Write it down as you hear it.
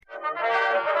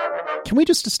Can we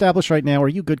just establish right now, are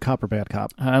you good cop or bad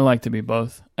cop? I like to be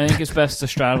both. I think it's best to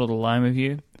straddle the line with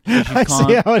you. I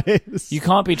see how it is. You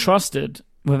can't be trusted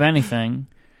with anything.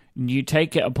 You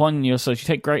take it upon yourself. You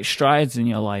take great strides in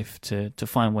your life to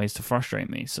find ways to frustrate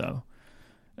me. So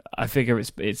I figure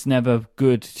it's never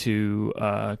good to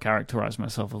characterize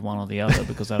myself as one or the other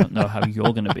because I don't know how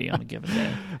you're going to be on a given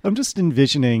day. I'm just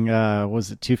envisioning, was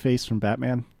it Two-Face from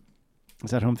Batman?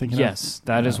 Is that who I'm thinking of? Yes,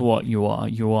 that is what you are.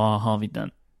 You are Harvey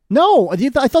Dent. No, I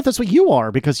thought that's what you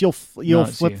are because you'll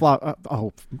flip flop.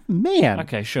 Oh man.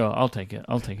 Okay, sure, I'll take it.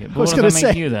 But what does that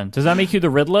make you then? Does that make you the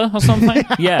Riddler or something?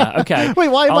 Yeah. Okay. Wait,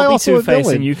 why am I also a villain? I'll be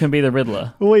Two-Face and you can be the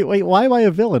Riddler. Wait. Why am I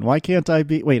a villain? Why can't I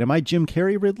be? Wait, am I Jim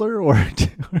Carrey Riddler or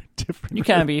different? You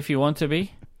can be if you want to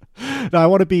be. No, I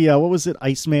want to be. What was it,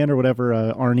 Iceman or whatever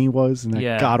Arnie was? And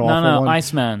that god awful No, one.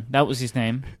 Iceman. That was his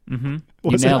name. Mm-hmm. You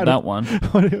Was nailed that one.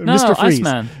 Mr. Freeze.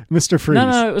 Iceman. Mr. Freeze.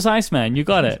 No, it was Iceman. You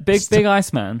got it. Big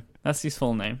Iceman. That's his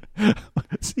full name.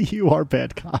 See, you are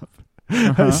bad cop.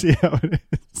 I see how it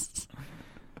is.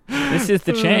 This is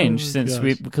the change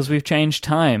because we've changed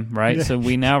time, right? Yeah. So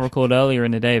we now record earlier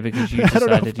in the day because you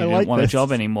decided you didn't want a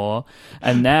job anymore,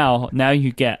 and now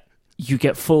you get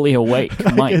fully awake,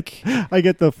 Mike. I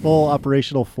get the full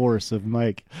operational force of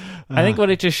Mike. I think what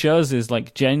it just shows is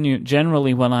like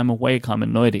generally when I'm awake, I'm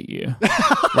annoyed at you,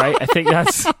 right? I think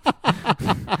that's.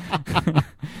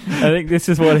 I think this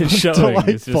is what it's showing.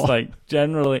 Delightful. It's just like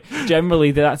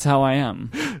generally that's how I am.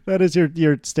 That is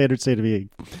your standard state of being.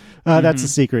 That's the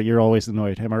secret. You're always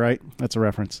annoyed. Am I right? That's a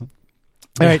reference.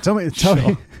 All right, tell me.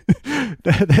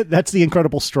 That's the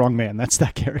Incredible Strong Man. That's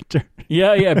that character.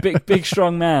 Yeah, big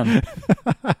strong man.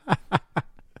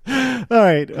 All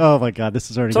right. Oh my God, this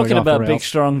is already talking going off about the rails. Big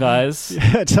strong guys.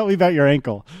 Yeah, tell me about your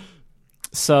ankle.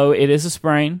 So it is a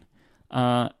sprain.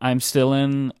 I'm still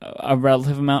in a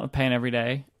relative amount of pain every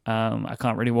day. I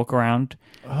can't really walk around.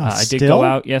 I did go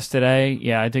out yesterday.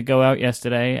 Yeah, I did go out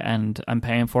yesterday, and I'm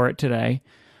paying for it today.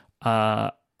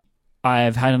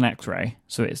 I've had an X-ray,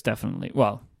 so it's definitely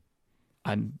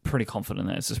I'm pretty confident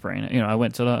that it's a sprain. You know, I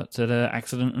went to the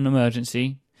accident and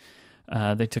emergency.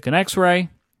 They took an X-ray,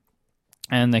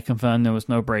 and they confirmed there was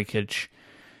no breakage.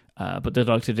 But the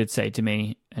doctor did say to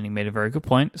me, and he made a very good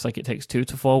point. It's like it takes 2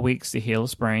 to 4 weeks to heal a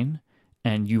sprain,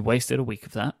 and you wasted a week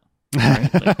of that.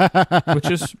 Right? Which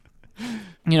is,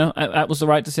 that was the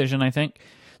right decision, I think.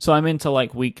 So I'm into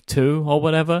like week 2 or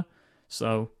whatever.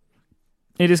 So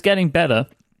it is getting better,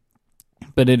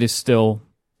 but it is still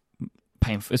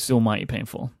painful. It's still mighty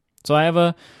painful. So I have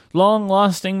a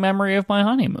long-lasting memory of my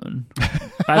honeymoon.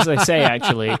 As I say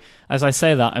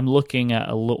that, I'm looking at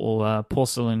a little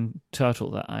porcelain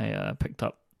turtle that I picked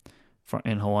up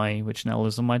in Hawaii, which now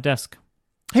lives on my desk.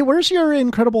 Hey, where's your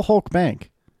Incredible Hulk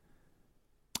bank?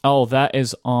 Oh, that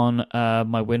is on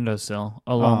my windowsill,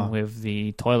 along with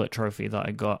the toilet trophy that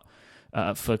I got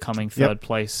for coming third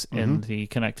place in the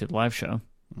Connected live show.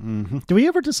 Mm-hmm. Do we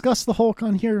ever discuss the Hulk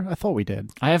on here? I thought we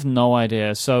did. I have no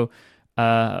idea. So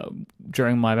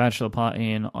during my bachelor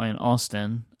party in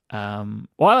Austin,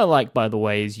 what I like, by the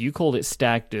way, is you called it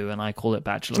stag do and I call it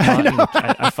bachelor party.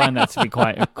 I find that to be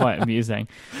quite amusing.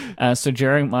 So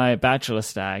during my bachelor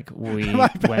stag, we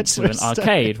went to an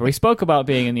arcade where we spoke about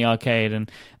being in the arcade,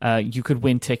 and you could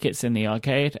win tickets in the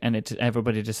arcade, and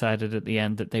everybody decided at the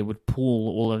end that they would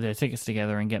pool all of their tickets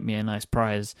together and get me a nice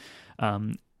prize.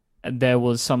 There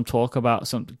was some talk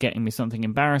about getting me something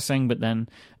embarrassing, but then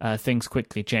things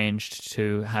quickly changed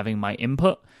to having my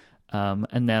input.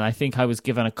 And then I think I was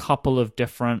given a couple of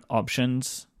different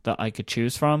options that I could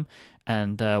choose from,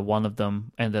 and one of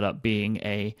them ended up being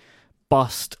a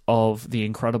bust of the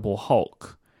Incredible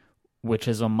Hulk, which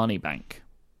is on Moneybank.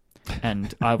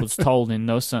 And I was told in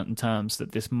no certain terms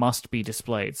that this must be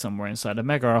displayed somewhere inside a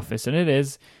mega office, and it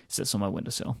is. It sits on my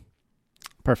windowsill.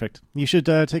 Perfect. You should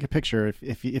take a picture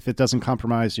if it doesn't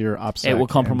compromise your OPSEC. It will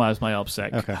compromise my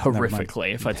OPSEC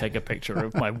horrifically if I take a picture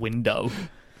of my window.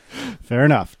 Fair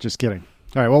enough. Just kidding.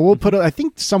 All right. Well, we'll put. I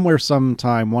think somewhere,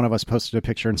 sometime, one of us posted a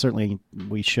picture, and certainly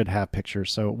we should have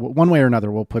pictures. So one way or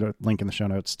another, we'll put a link in the show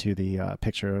notes to the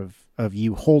picture of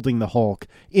you holding the Hulk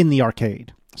in the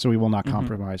arcade. So we will not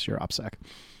compromise your OPSEC.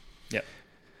 Yep.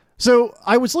 So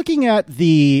I was looking at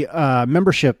the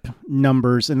membership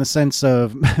numbers in the sense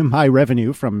of my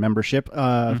revenue from membership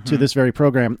to this very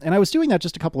program, and I was doing that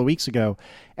just a couple of weeks ago,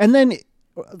 and then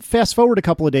fast forward a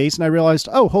couple of days and I realized,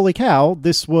 oh, holy cow,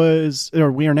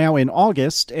 we are now in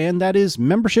August, and that is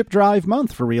membership drive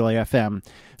month for Relay FM.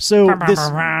 So this,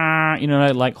 you know,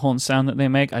 that like horn sound that they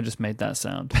make. I just made that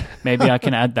sound. Maybe I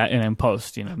can add that in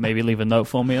post. You know, maybe leave a note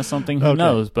for me or something. Who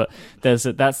knows? But that's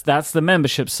the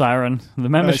membership siren. The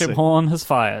membership horn has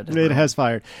fired. It has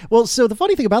fired. Well, so the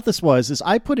funny thing about this is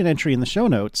I put an entry in the show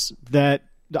notes that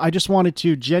I just wanted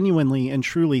to genuinely and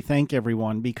truly thank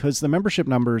everyone, because the membership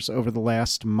numbers over the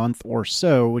last month or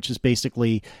so, which is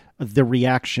basically the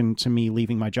reaction to me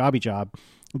leaving my jobby job,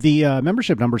 the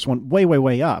membership numbers went way, way,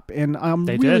 way up. And I'm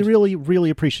really, really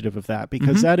appreciative of that,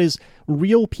 because that is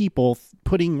real people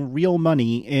putting real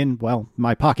money in, well,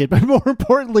 my pocket, but more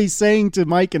importantly, saying to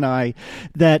Mike and I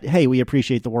that, hey, we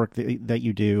appreciate the work that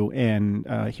you do, and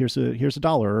here's a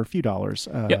dollar or a few dollars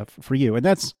for you. And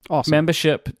that's awesome.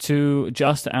 Membership to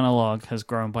Just Analog has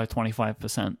grown by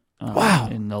 25%. Wow.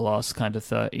 In the last kind of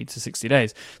 30 to 60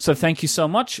 days. So thank you so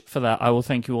much for that. I will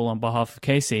thank you all on behalf of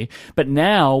Casey. But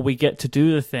now we get to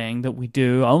do the thing that we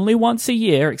do only once a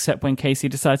year, except when Casey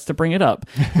decides to bring it up,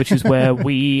 which is where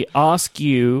we ask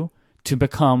you to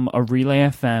become a Relay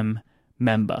FM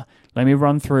member. Let me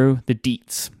run through the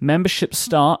deets. Memberships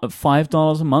start at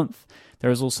 $5 a month.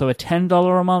 There is also a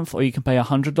 $10 a month, or you can pay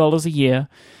 $100 a year.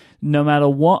 No matter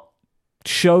what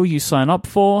show you sign up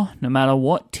for, no matter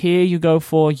what tier you go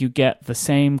for, you get the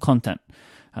same content.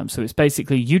 So it's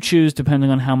basically you choose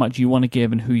depending on how much you want to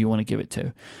give and who you want to give it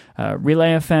to.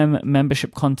 Relay FM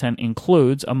membership content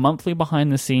includes a monthly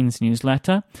behind-the-scenes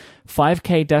newsletter,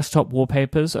 5K desktop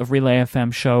wallpapers of Relay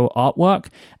FM show artwork,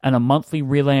 and a monthly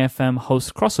Relay FM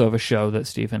host crossover show that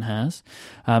Stephen has.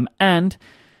 And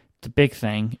the big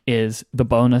thing is the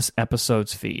bonus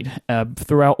episodes feed.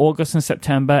 Throughout August and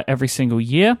September every single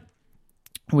year,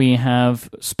 we have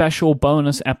special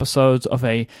bonus episodes of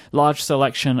a large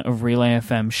selection of Relay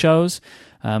FM shows.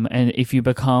 And if you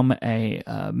become a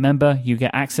member, you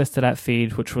get access to that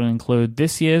feed, which will include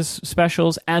this year's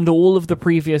specials and all of the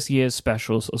previous year's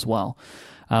specials as well.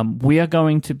 We are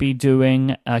going to be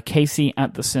doing Casey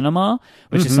at the Cinema,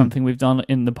 which is something we've done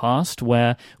in the past,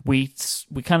 where we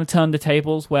kind of turn the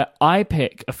tables, where I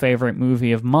pick a favorite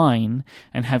movie of mine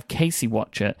and have Casey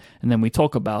watch it, and then we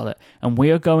talk about it. And we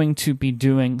are going to be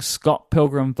doing Scott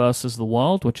Pilgrim versus the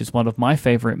World, which is one of my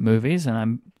favorite movies, and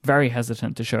I'm very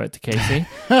hesitant to show it to Casey.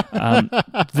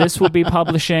 This will be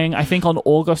publishing, I think, on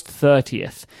August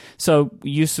 30th. So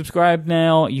you subscribe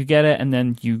now, you get it, and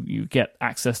then you get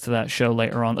access to that show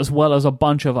later on, as well as a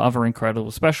bunch of other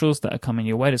incredible specials that are coming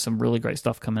your way. There's some really great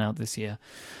stuff coming out this year.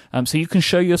 So you can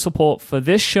show your support for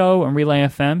this show and Relay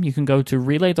FM. You can go to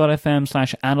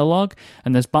relay.fm/analog,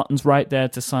 and there's buttons right there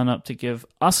to sign up to give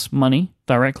us money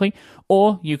directly,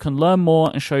 or you can learn more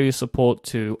and show your support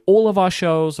to all of our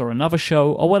shows or another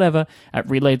show or whatever at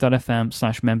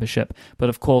relay.fm/membership. But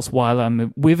of course, while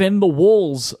I'm within the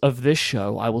walls of this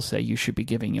show, I will say you should be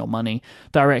giving your money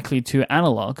directly to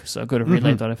Analog. So go to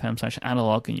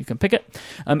relay.fm/analog and you can pick it.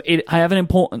 I have an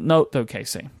important note though,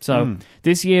 Casey. So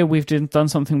this year we've done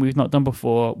something we've not done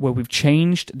before, where we've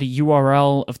changed the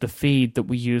URL of the feed that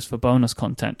we use for bonus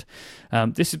content.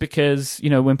 This is because,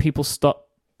 when people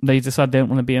they decide they don't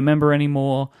want to be a member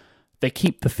anymore, they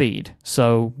keep the feed.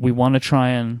 So we want to try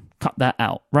and cut that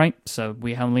out, right? So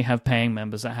we only have paying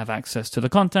members that have access to the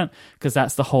content, because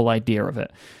that's the whole idea of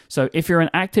it. So if you're an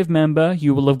active member,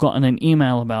 you will have gotten an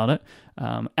email about it.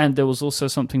 And there was also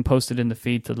something posted in the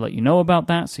feed to let you know about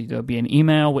that. So there'll be an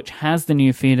email which has the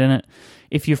new feed in it.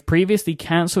 If you've previously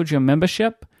canceled your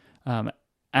membership,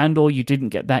 and or you didn't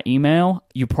get that email,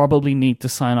 you probably need to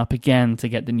sign up again to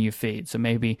get the new feed. So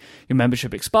maybe your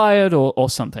membership expired or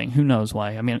something. Who knows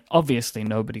why? I mean, obviously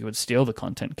nobody would steal the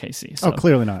content, Casey. So,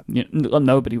 clearly not.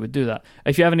 Nobody would do that.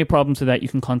 If you have any problems with that, you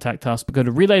can contact us. But go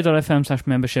to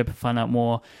relay.fm/membership and find out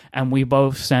more. And we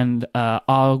both send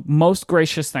our most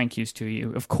gracious thank yous to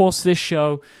you. Of course, this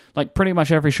show, like pretty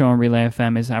much every show on Relay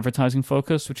FM, is advertising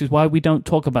focused, which is why we don't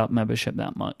talk about membership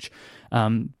that much.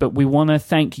 But we want to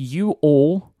thank you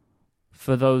all,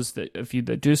 for those of you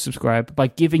that do subscribe, by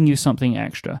giving you something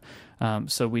extra.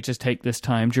 So we just take this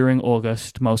time during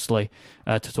August, mostly,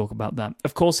 to talk about that.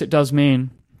 Of course, it does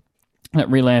mean that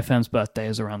Relay FM's birthday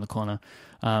is around the corner.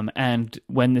 And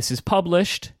when this is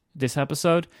published, this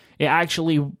episode, it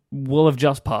actually will have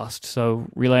just passed. So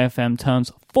Relay FM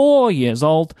turns 4 years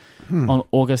old on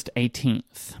August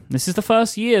 18th. This is the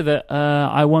first year that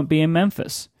I won't be in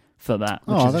Memphis for that,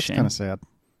 which is a shame. Kind of sad.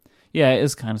 Yeah, it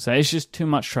is kind of sad. It's just too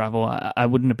much travel. I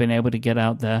wouldn't have been able to get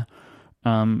out there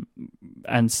and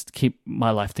keep my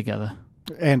life together.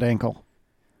 And ankle.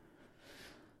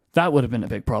 That would have been a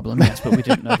big problem, yes, but we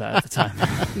didn't know that at the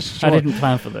time. Sure. I didn't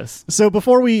plan for this. So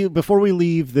before we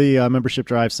leave the membership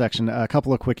drive section, a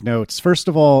couple of quick notes. First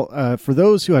of all, for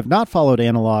those who have not followed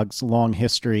Analog's long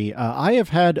history, I have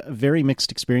had very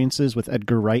mixed experiences with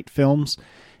Edgar Wright films,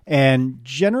 and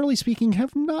generally speaking,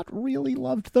 have not really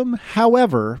loved them.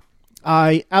 However,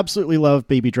 I absolutely love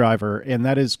Baby Driver, and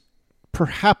that is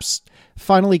perhaps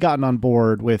finally gotten on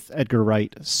board with Edgar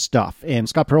Wright stuff. And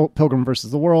Scott Pilgrim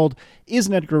vs. the World is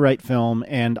an Edgar Wright film,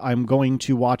 and I'm going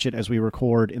to watch it as we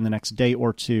record in the next day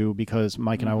or two, because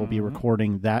Mike and I will be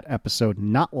recording that episode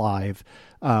not live.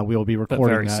 We will be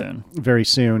recording very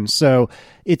soon. So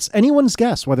it's anyone's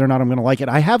guess whether or not I'm going to like it.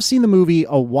 I have seen the movie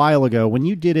a while ago when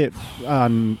you did it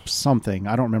on something.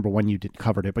 I don't remember when you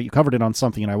covered it, but you covered it on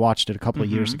something, and I watched it a couple of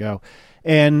years ago.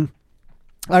 And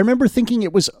I remember thinking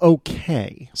it was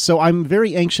okay. So I'm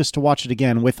very anxious to watch it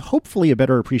again with hopefully a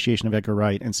better appreciation of Edgar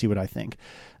Wright and see what I think.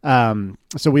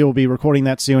 So we will be recording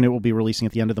that soon. It will be releasing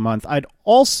at the end of the month. I'd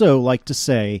also like to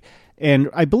say, and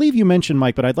I believe you mentioned,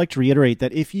 Mike, but I'd like to reiterate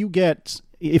that if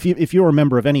you're a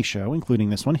member of any show,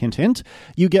 including this one, hint, hint,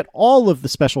 you get all of the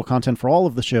special content for all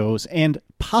of the shows, and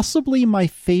possibly my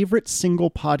favorite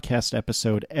single podcast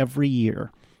episode every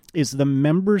year is the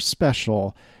member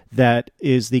special that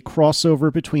is the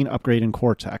crossover between Upgrade and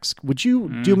Cortex. Would you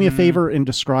do me a favor and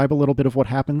describe a little bit of what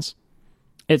happens?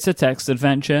 It's a text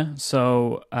adventure,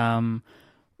 so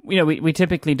we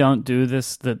typically don't do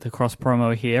this, the cross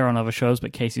promo here on other shows,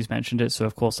 but Casey's mentioned it, so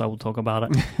of course I will talk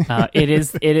about it. It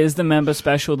is the member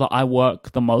special that I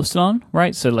work the most on,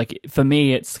 right? So like for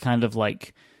me, it's kind of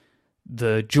like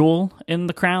the jewel in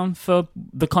the crown for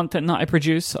the content that I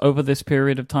produce over this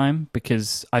period of time,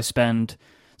 because I spend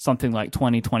something like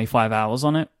 25 hours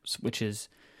on it, which is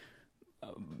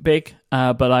big,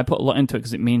 but I put a lot into it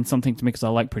because it means something to me, because I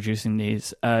like producing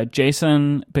these.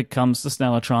 Jason becomes the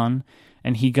Snellotron,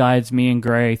 and he guides me and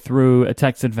Gray through a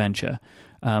text adventure.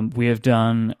 We have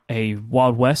done a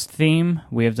Wild West theme.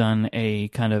 We have done a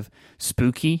kind of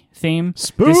spooky theme.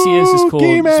 Spooky this year's is called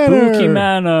Manor. Spooky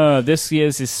Manor. This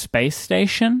year's is Space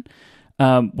Station,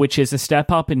 which is a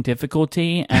step up in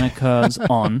difficulty and occurs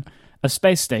on a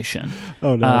space station.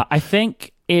 Oh, no. I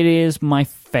think it is my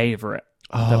favorite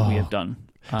that we have done.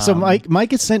 So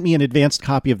Mike has sent me an advanced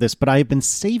copy of this, but I have been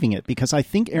saving it because I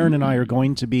think Aaron and I are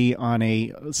going to be on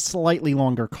a slightly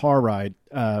longer car ride,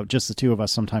 just the two of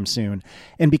us sometime soon.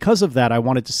 And because of that, I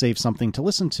wanted to save something to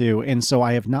listen to. And so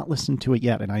I have not listened to it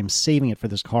yet, and I am saving it for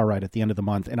this car ride at the end of the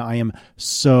month. And I am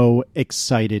so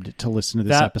excited to listen to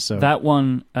this episode. That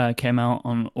one came out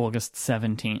on August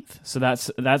 17th. So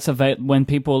that's when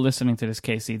people are listening to this,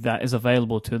 Casey, that is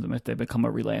available to them if they become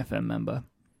a Relay FM member.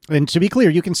 And to be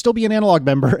clear, you can still be an Analog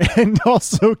member and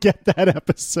also get that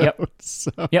episode. Yep,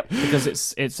 yep, because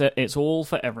it's all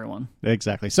for everyone.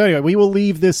 Exactly. So anyway, we will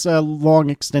leave this long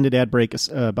extended ad break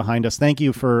behind us. Thank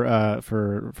you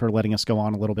for letting us go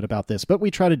on a little bit about this, but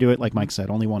we try to do it, like Mike said,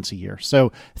 only once a year.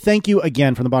 So thank you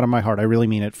again from the bottom of my heart. I really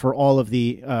mean it, for all of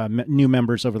the new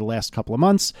members over the last couple of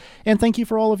months, and thank you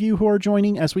for all of you who are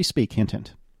joining as we speak. Hint,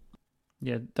 hint.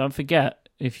 Yeah, don't forget,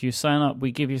 if you sign up,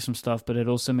 we give you some stuff, but it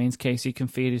also means Casey can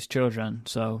feed his children.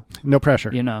 So no pressure.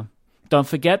 Don't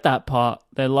forget that part.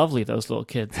 They're lovely, those little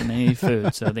kids, and they need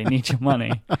food, so they need your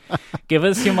money. Give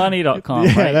us your money.com.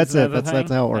 Yeah, right? that's it. That's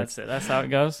how it works. That's how it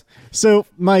goes. So,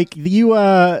 Mike, you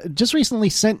just recently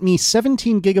sent me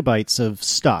 17 gigabytes of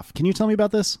stuff. Can you tell me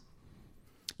about this?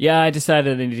 Yeah, I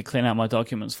decided I need to clean out my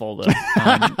documents folder.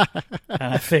 And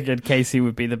I figured Casey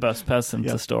would be the best person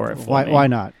to store it for me. Why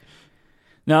not?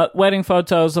 Now, wedding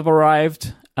photos have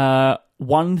arrived.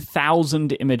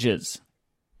 1,000 images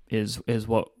is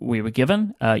what we were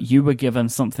given. You were given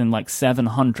something like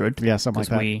 700. Yeah, something like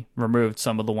that. Because we removed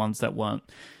some of the ones that weren't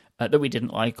that we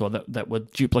didn't like, or that were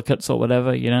duplicates or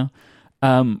whatever.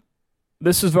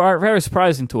 This was very, very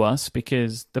surprising to us,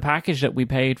 because the package that we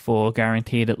paid for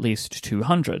guaranteed at least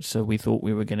 200. So we thought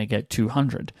we were going to get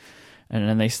 200. And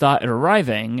then they started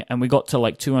arriving, and we got to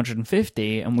like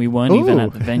 250, and we weren't even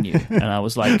at the venue. And I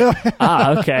was like,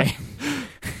 okay.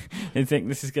 I think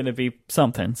this is going to be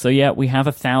something. So yeah, we have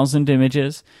 1,000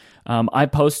 images. I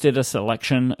posted a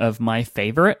selection of my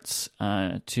favorites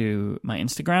to my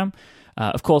Instagram.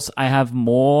 Of course, I have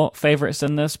more favorites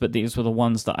than this, but these were the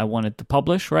ones that I wanted to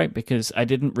publish, right? Because I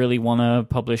didn't really want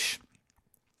to publish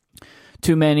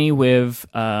too many with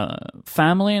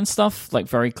family and stuff, like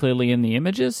very clearly in the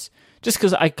images. Just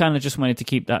because I kind of just wanted to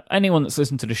keep that. Anyone that's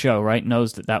listened to the show, right,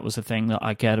 knows that was the thing that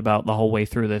I cared about the whole way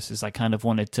through this, is I kind of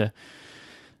wanted to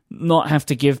not have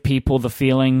to give people the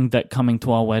feeling that coming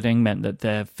to our wedding meant that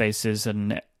their faces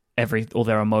and all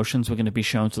their emotions were going to be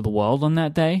shown to the world on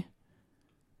that day.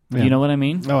 Yeah. You know what I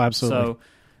mean? Oh, absolutely.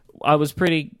 I was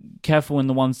pretty careful in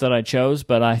the ones that I chose,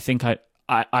 but I think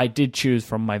I did choose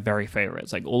from my very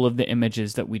favorites. Like all of the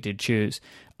images that we did choose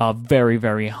are very,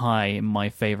 very high in my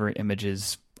favorite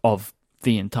images of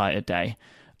the entire day.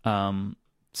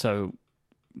 So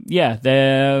yeah,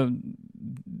 they're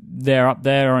up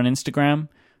there on Instagram.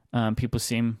 People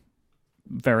seem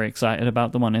very excited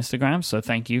about them on Instagram, so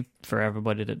thank you for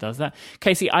everybody that does that.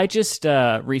 Casey, I just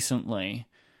recently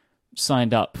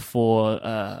signed up for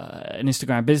an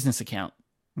Instagram business account,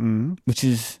 which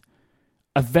is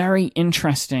a very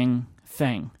interesting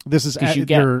thing. This is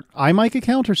your iMic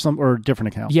account or a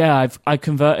different account? Yeah, I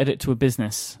converted it to a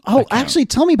business. Oh, account. Actually,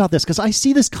 tell me about this, because I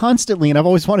see this constantly, and I've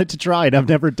always wanted to try it. I've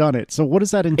never done it. So what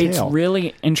does that entail? It's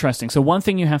really interesting. So one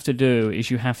thing you have to do is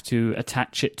you have to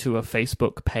attach it to a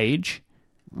Facebook page.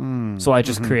 So I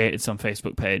just created some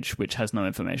Facebook page which has no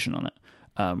information on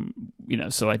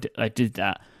it. So I did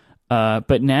that.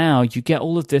 But now you get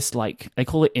all of this, like, they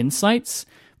call it insights,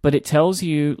 but it tells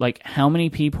you like how many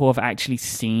people have actually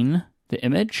seen the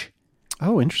image.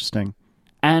 Oh, interesting.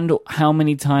 And how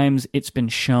many times it's been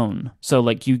shown. So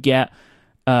like you get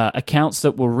accounts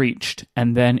that were reached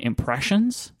and then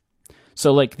impressions.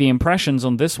 So like the impressions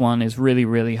on this one is really,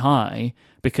 really high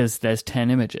because there's 10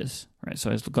 images, right?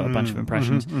 So it's got a bunch of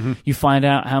impressions. You find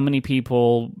out how many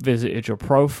people visited your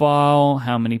profile,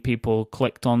 how many people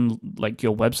clicked on like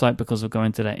your website because of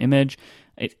going to that image.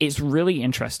 It's really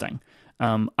interesting.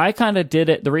 I kind of did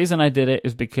it. The reason I did it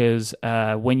is because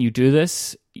when you do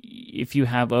this, if you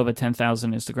have over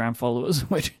 10,000 Instagram followers,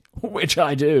 which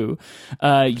I do,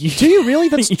 do you really?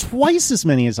 That's twice as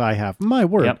many as I have. My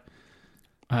word. Yep.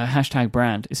 Hashtag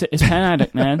brand. It's Pen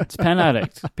Addict, man. It's Pen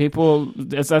Addict. People,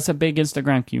 that's a big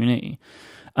Instagram community.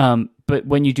 But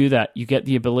when you do that, you get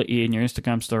the ability in your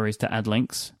Instagram stories to add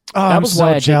links. Oh, that was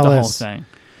why I jealous. did the whole thing.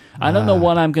 I don't know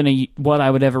what I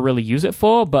would ever really use it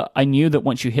for, but I knew that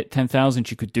once you hit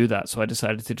 10,000, you could do that. So I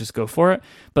decided to just go for it.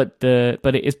 But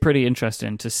it is pretty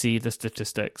interesting to see the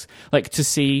statistics, like to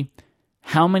see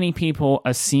how many people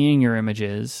are seeing your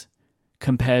images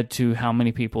compared to how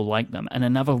many people like them. And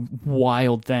another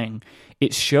wild thing,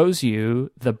 it shows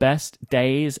you the best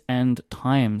days and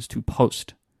times to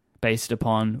post based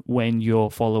upon when your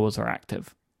followers are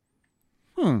active.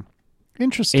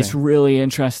 Interesting. It's really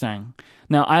interesting.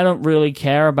 Now, I don't really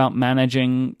care about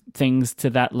managing things to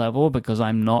that level because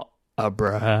I'm not a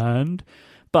brand.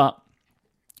 But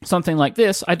something like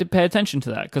this, I did pay attention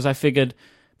to that because I figured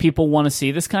people want to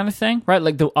see this kind of thing, right?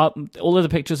 Like all of the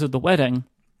pictures of the wedding,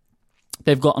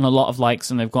 they've gotten a lot of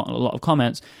likes and they've gotten a lot of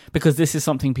comments because this is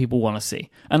something people want to see.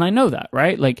 And I know that,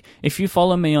 right? Like if you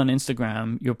follow me on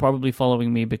Instagram, you're probably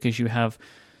following me because you have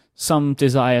some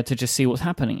desire to just see what's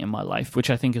happening in my life, which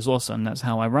I think is awesome. That's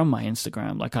how I run my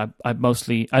Instagram. Like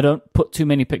I don't put too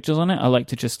many pictures on it. I like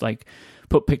to just like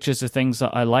put pictures of things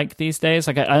that I like these days.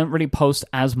 Like I don't really post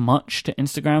as much to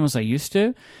Instagram as I used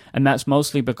to. And that's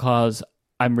mostly because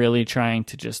I'm really trying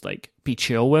to just like be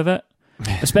chill with it,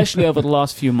 especially over the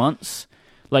last few months.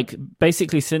 Like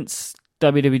basically since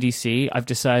WWDC, I've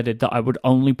decided that I would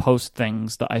only post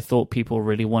things that I thought people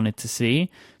really wanted to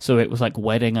see. So it was like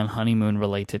wedding and honeymoon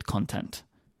related content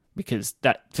because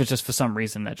just for some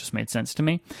reason that just made sense to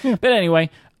me. Yeah. But anyway,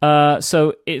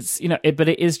 so it's, but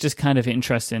it is just kind of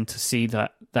interesting to see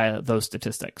those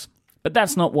statistics. But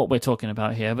that's not what we're talking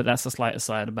about here, but that's a slight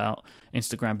aside about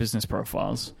Instagram business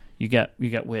profiles. You get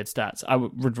weird stats. I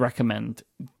would recommend,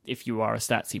 if you are a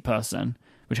statsy person,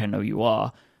 which I know you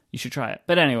are, you should try it.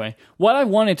 But anyway, what I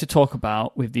wanted to talk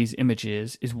about with these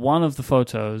images is one of the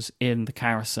photos in the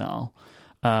carousel,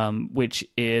 which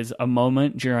is a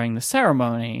moment during the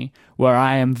ceremony where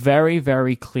I am very,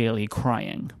 very clearly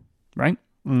crying, right?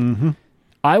 Mm-hmm.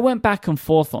 I went back and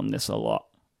forth on this a lot.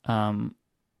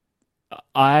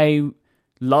 I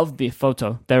loved the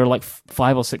photo. There were like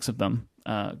 5 or 6 of them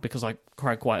because I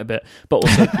cried quite a bit. But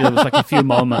also there was like a few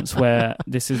moments where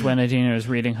this is when Adina is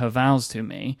reading her vows to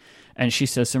me and she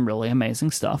says some really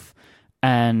amazing stuff.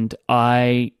 And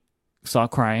I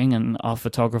start crying and our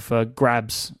photographer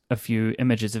grabs a few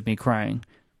images of me crying.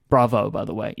 Bravo, by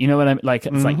the way. You know what I mean? Like,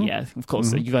 it's like, yeah, of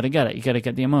course, you got to get it. You got to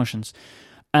get the emotions.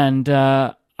 And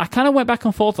I kind of went back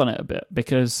and forth on it a bit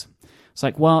because it's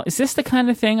like, well, is this the kind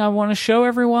of thing I want to show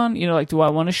everyone? Like, do I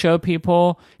want to show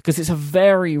people? Because it's a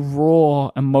very raw,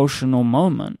 emotional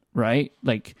moment, right?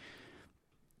 Like,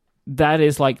 that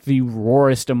is like the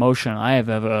rawest emotion I have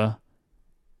ever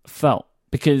felt.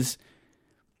 Because,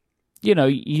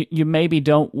 you maybe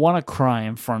don't want to cry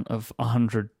in front of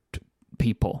 100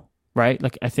 people, right?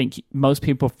 Like, I think most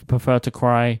people prefer to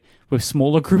cry with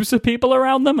smaller groups of people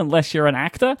around them, unless you're an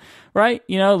actor, right?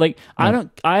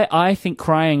 I think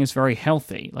crying is very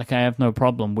healthy. Like, I have no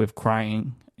problem with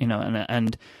crying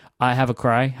and I have a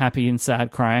cry, happy and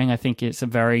sad crying. I think it's a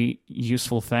very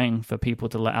useful thing for people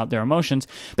to let out their emotions.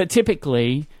 But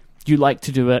typically, you like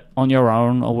to do it on your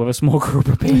own or with a small group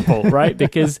of people, right?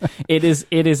 Because it is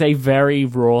a very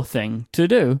raw thing to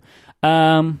do.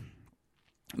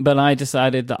 But I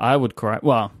decided that I would cry.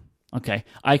 Well, okay,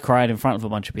 I cried in front of a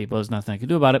bunch of people. There's nothing I could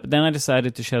do about it. But then I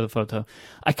decided to share the photo.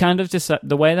 I kind of decided,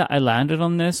 the way that I landed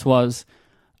on this was,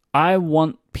 I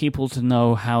want people to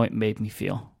know how it made me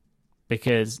feel.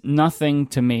 Because nothing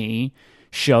to me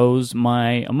shows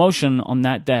my emotion on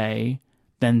that day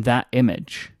than that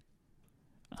image.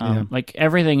 Like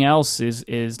everything else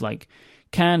is like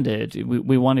candid.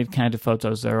 We wanted candid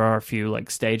photos. There are a few like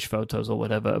stage photos or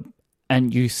whatever.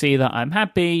 And you see that I'm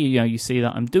happy, you see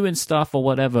that I'm doing stuff or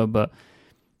whatever. But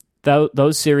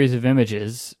those series of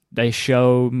images, they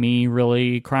show me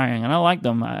really crying, and I like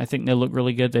them. I think they look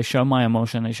really good. They show my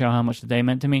emotion. They show how much the day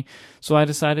meant to me. So I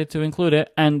decided to include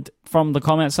it. And from the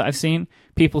comments that I've seen,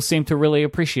 people seem to really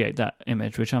appreciate that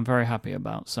image, which I'm very happy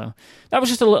about. So that was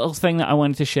just a little thing that I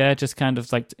wanted to share, just kind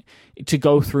of like to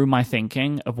go through my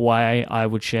thinking of why I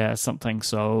would share something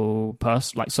so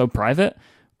so private.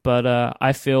 But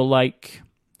I feel like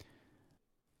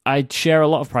I share a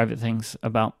lot of private things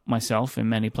about myself in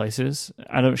many places.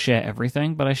 I don't share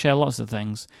everything, but I share lots of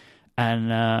things.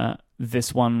 And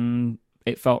this one,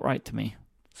 it felt right to me.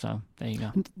 So there you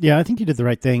go. Yeah, I think you did the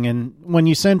right thing. And when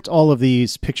you sent all of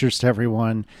these pictures to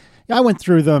everyone, I went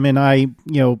through them and I,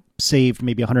 saved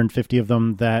maybe 150 of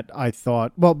them that I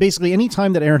thought, well, basically any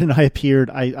time that Aaron and I appeared,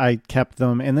 I kept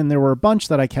them. And then there were a bunch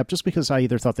that I kept just because I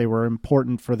either thought they were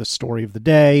important for the story of the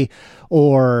day,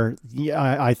 or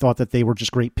I thought that they were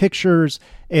just great pictures.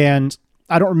 And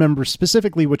I don't remember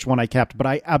specifically which one I kept, but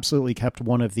I absolutely kept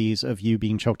one of these of you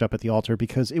being choked up at the altar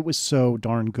because it was so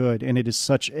darn good. And it is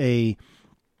such a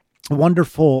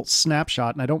wonderful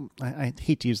snapshot. And I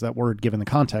hate to use that word given the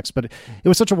context, but it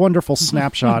was such a wonderful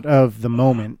snapshot of the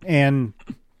moment. And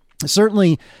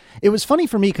certainly it was funny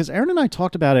for me because Erin and I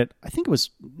talked about it. I think it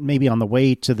was maybe on the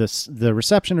way to the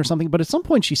reception or something, but at some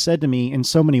point she said to me in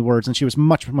so many words, and she was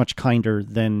much, much kinder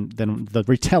than the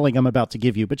retelling I'm about to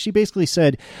give you, but she basically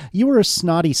said, "You were a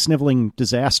snotty, sniveling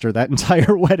disaster that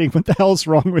entire wedding. What the hell's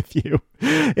wrong with you?"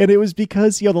 And it was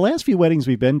because, the last few weddings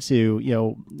we've been to,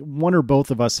 one or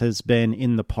both of us has been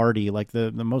in the party. Like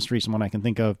the most recent one I can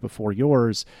think of before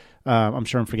yours, I'm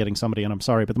sure I'm forgetting somebody and I'm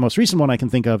sorry, but the most recent one I can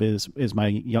think of is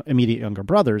my immediate younger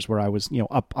brother's, where I was,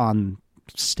 up on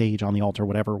stage on the altar,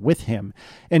 whatever, with him.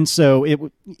 And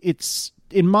so it's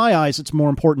in my eyes, it's more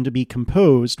important to be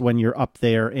composed when you're up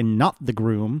there and not the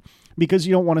groom, because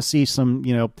you don't want to see some,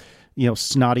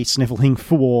 snotty sniveling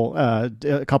fool,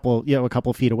 a couple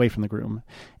of feet away from the groom.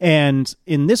 And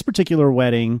in this particular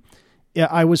wedding,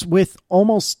 I was with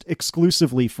almost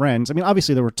exclusively friends. I mean,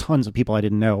 obviously there were tons of people I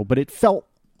didn't know, but it felt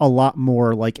a lot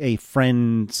more like a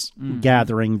friends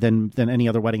gathering than any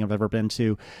other wedding I've ever been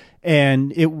to.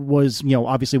 And it was,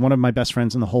 obviously one of my best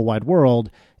friends in the whole wide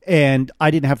world. And I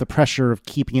didn't have the pressure of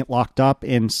keeping it locked up.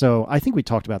 And so I think we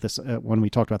talked about this when we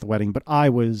talked about the wedding, but I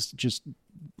was just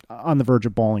on the verge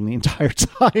of bawling the entire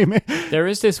time. There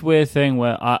is this weird thing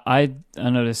where I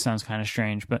know this sounds kind of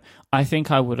strange, but I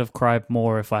think I would have cried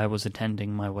more if I was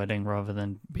attending my wedding rather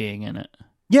than being in it.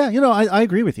 Yeah, I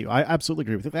agree with you. I absolutely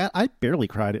agree with you. I barely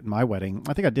cried at my wedding.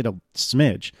 I think I did a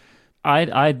smidge.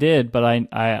 I did, but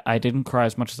I didn't cry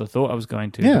as much as I thought I was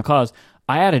going to because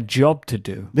I had a job to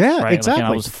do. Yeah, right? exactly.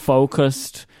 I was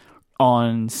focused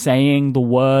on saying the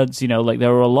words, there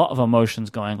were a lot of emotions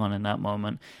going on in that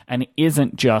moment. And it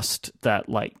isn't just that,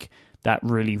 that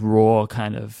really raw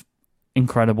kind of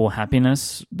incredible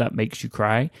happiness that makes you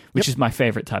cry, which is my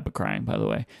favorite type of crying, by the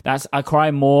way. I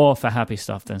cry more for happy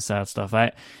stuff than sad stuff.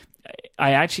 I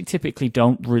actually typically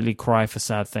don't really cry for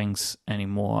sad things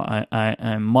anymore. I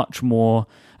am much more,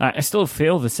 I still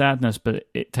feel the sadness, but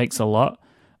it takes a lot.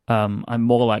 I'm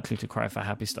more likely to cry for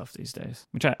happy stuff these days,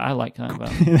 which I like that about.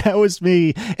 That was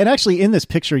me. And actually in this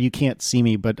picture, you can't see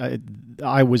me, but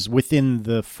I was within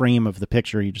the frame of the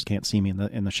picture. You just can't see me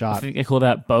in the shot. I think they call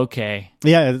that bokeh.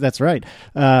 Yeah, that's right.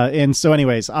 And so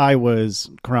anyways, I was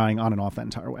crying on and off that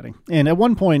entire wedding. And at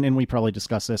one point, and we probably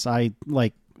discussed this, I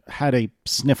had a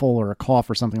sniffle or a cough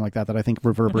or something like that I think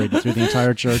reverberated through the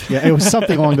entire church. Yeah, it was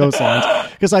something along those lines,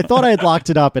 because I thought I had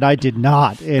locked it up and I did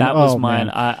not. And, that was mine.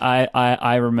 Man.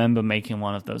 I remember making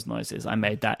one of those noises. I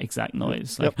made that exact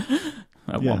noise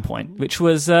at one point, which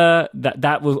was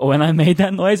that was when I made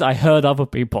that noise, I heard other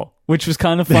people, which was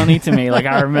kind of funny to me.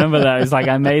 I remember that. It's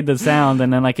I made the sound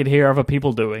and then I could hear other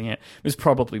people doing it. It was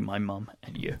probably my mum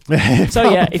and you. So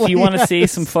yeah, if you want to see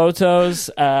some photos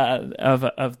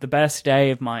of the best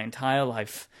day of my entire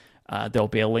life, There'll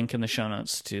be a link in the show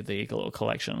notes to the little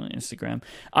collection on Instagram.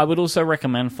 I would also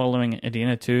recommend following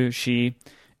Adina too. She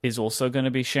is also going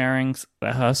to be sharing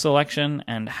her selection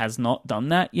and has not done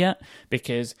that yet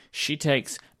because she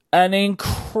takes an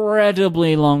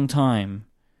incredibly long time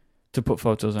to put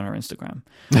photos on her Instagram.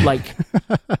 Like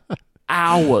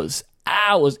hours.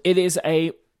 It is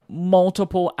a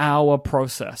multiple hour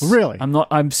process. Really?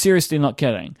 I'm seriously not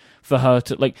kidding. For her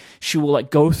to she will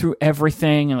go through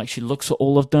everything and she looks at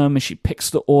all of them and she picks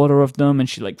the order of them and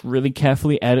she really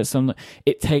carefully edits them.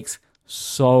 It takes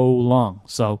so long.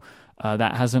 So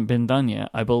that hasn't been done yet.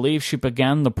 I believe she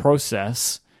began the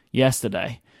process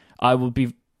yesterday. I would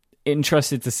be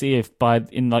interested to see if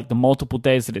in the multiple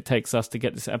days that it takes us to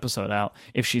get this episode out,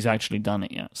 if she's actually done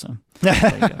it yet. So there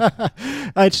you go.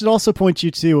 I should also point you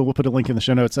to, we'll put a link in the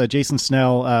show notes, Jason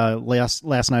Snell last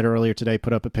night or earlier today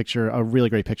put up a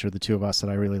really great picture of the two of us that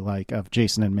I really like, of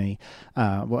Jason and me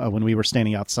when we were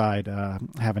standing outside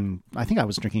having, I think I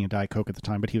was drinking a Diet Coke at the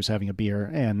time, but he was having a beer,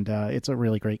 and it's a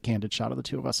really great candid shot of the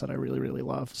two of us that I really, really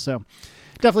love. So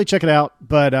definitely check it out.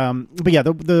 But yeah,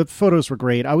 the photos were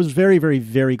great. I was very, very,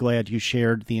 very glad you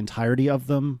shared the entirety of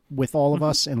them with all of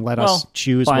us and let us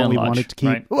choose what we wanted to keep.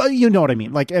 Right. Well, you know what I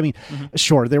mean.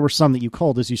 Sure, there were some that you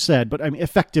culled, as you said, but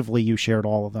effectively you shared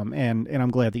all of them, and I'm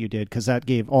glad that you did, because that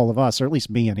gave all of us, or at least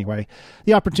me anyway,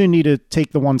 the opportunity to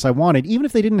take the ones I wanted, even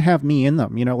if they didn't have me in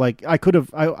them.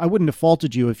 I wouldn't have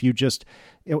faulted you if you just.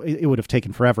 It would have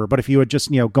taken forever, but if you had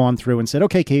just gone through and said,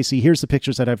 okay, Casey, here's the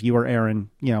pictures that have you or Aaron,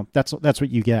 that's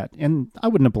what you get, and I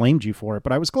wouldn't have blamed you for it.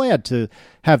 But I was glad to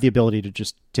have the ability to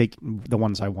just take the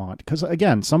ones I want, because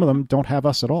again, some of them don't have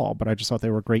us at all, but I just thought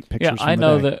they were great pictures. Yeah, I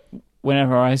know that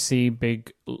whenever I see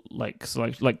big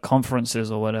like conferences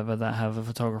or whatever that have a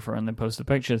photographer and they post the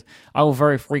pictures, I will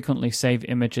very frequently save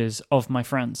images of my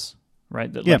friends, right?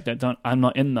 I'm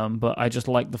not in them, but I just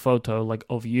like the photo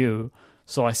of you.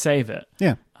 So I save it.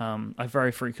 Yeah. I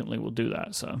very frequently will do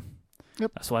that. So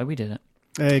that's why we did it.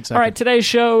 Exactly. All right, today's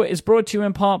show is brought to you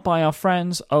in part by our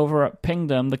friends over at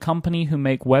Pingdom, the company who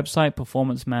make website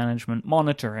performance management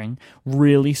monitoring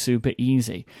really super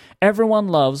easy. Everyone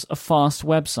loves a fast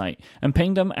website, and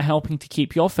Pingdom are helping to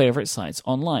keep your favorite sites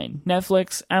online.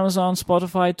 Netflix, Amazon,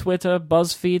 Spotify, Twitter,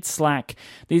 BuzzFeed, Slack.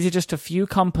 These are just a few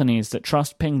companies that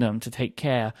trust Pingdom to take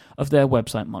care of their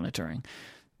website monitoring.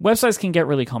 Websites can get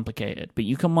really complicated, but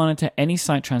you can monitor any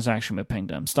site transaction with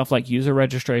Pingdom, stuff like user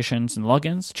registrations and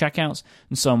logins, checkouts,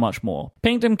 and so much more.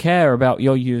 Pingdom care about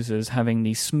your users having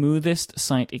the smoothest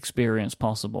site experience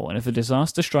possible, and if a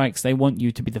disaster strikes, they want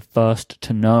you to be the first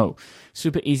to know.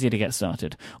 Super easy to get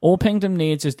started. All Pingdom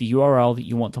needs is the URL that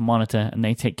you want to monitor, and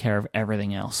they take care of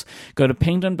everything else. Go to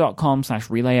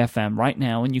pingdom.com/relayfm right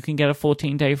now, and you can get a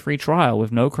 14-day free trial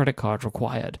with no credit card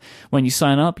required. When you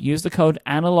sign up, use the code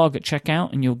ANALOG at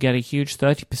checkout, and you'll get a huge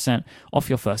 30% off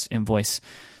your first invoice.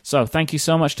 So thank you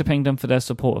so much to Pingdom for their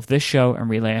support of this show and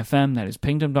Relay FM. That is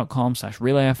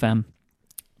pingdom.com/relayfm,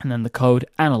 and then the code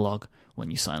ANALOG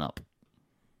when you sign up.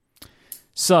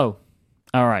 So,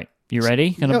 all right. You ready?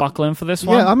 Gonna buckle in for this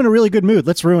one? Yeah, I'm in a really good mood.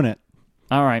 Let's ruin it.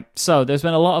 All right. So there's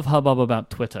been a lot of hubbub about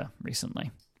Twitter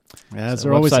recently. As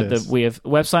there always is.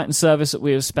 Website and service that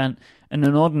we have spent an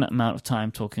inordinate amount of time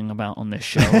talking about on this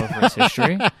show over its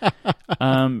history,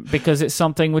 because it's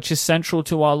something which is central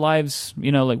to our lives.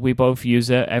 We both use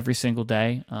it every single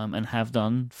day, and have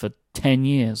done for 10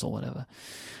 years or whatever.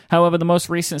 However, the most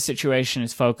recent situation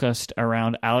is focused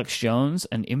around Alex Jones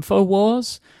and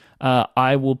InfoWars.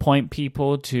 I will point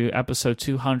people to episode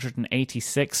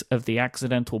 286 of the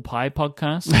Accidental Pie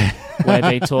podcast, where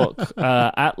they talk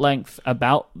at length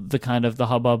about the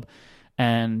hubbub,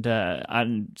 and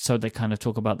so they kind of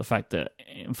talk about the fact that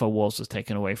InfoWars was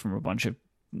taken away from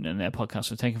and their podcasts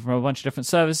were taken from a bunch of different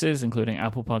services, including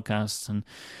Apple Podcasts and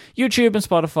YouTube and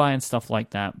Spotify and stuff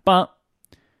like that, but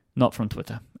not from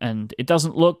Twitter. And it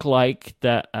doesn't look like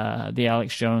that the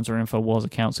Alex Jones or InfoWars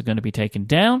accounts are going to be taken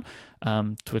down.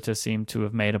 Twitter seemed to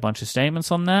have made a bunch of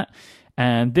statements on that.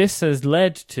 And this has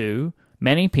led to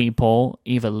many people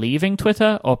either leaving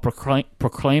Twitter or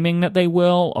proclaiming that they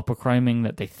will, or proclaiming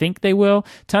that they think they will.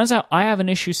 Turns out I have an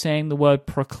issue saying the word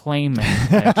proclaiming,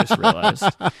 I just realized.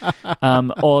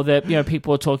 Or that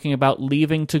people are talking about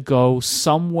leaving to go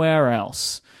somewhere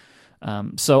else.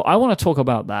 So I want to talk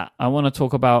about that. I want to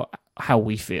talk about how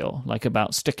we feel,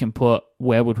 about stick and put,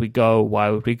 where would we go, why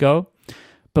would we go?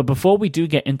 But before we do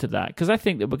get into that, because I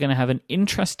think that we're going to have an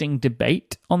interesting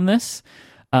debate on this,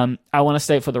 I want to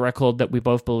state for the record that we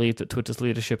both believe that Twitter's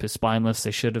leadership is spineless.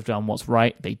 They should have done what's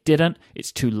right. They didn't.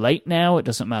 It's too late now. It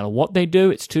doesn't matter what they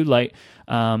do. It's too late.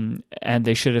 and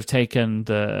they should have taken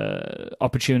the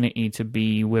opportunity to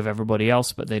be with everybody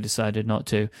else, but they decided not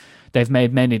to. They've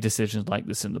made many decisions like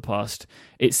this in the past.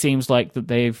 It seems like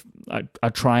that are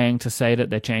trying to say that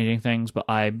they're changing things, but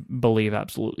I believe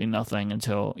absolutely nothing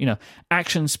until,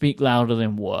 actions speak louder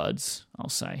than words, I'll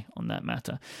say, on that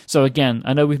matter. So again,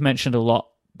 I know we've mentioned a lot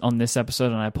on this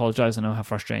episode, and I apologize. I know how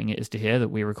frustrating it is to hear that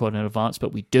we record in advance,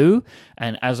 but we do.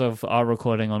 And as of our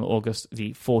recording on August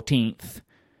the 14th,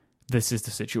 this is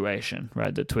the situation,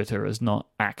 right? That Twitter has not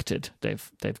acted.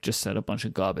 They've just said a bunch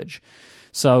of garbage.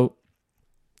 So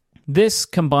this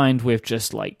combined with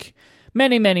just like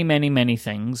many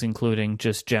things, including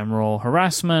just general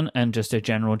harassment and just a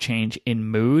general change in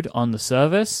mood on the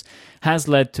service, has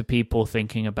led to people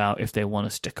thinking about if they want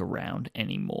to stick around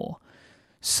anymore.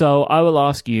 So I will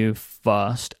ask you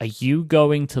first, are you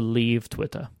going to leave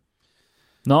Twitter?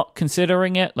 Not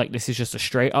considering it, like this is just a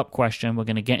straight up question. We're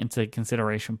going to get into the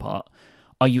consideration part.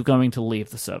 Are you going to leave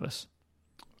the service?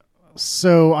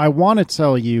 So I want to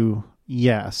tell you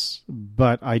yes,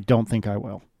 but I don't think I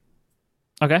will.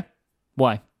 Okay.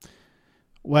 Why?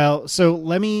 Well, so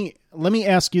let me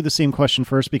ask you the same question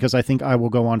first, because I think I will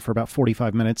go on for about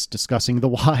 45 minutes discussing the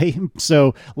why.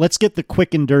 So let's get the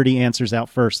quick and dirty answers out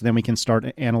first, then we can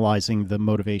start analyzing the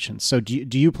motivations. So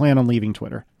do you plan on leaving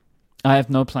Twitter? I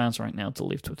have no plans right now to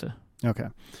leave Twitter. Okay.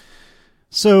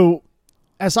 So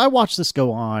as I watch this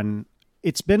go on,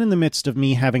 it's been in the midst of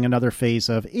me having another phase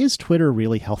of, is Twitter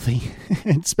really healthy?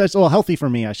 Well, healthy for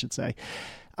me, I should say.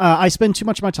 I spend too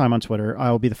much of my time on Twitter.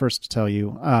 I'll be the first to tell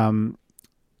you.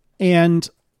 And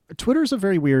Twitter is a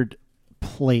very weird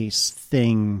place,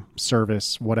 thing,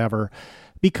 service, whatever,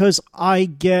 because I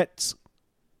get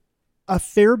a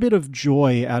fair bit of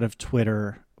joy out of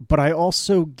Twitter, but I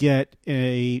also get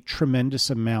a tremendous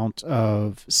amount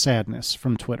of sadness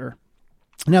from Twitter.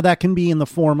 Now, that can be in the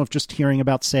form of just hearing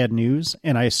about sad news,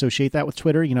 and I associate that with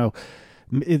Twitter.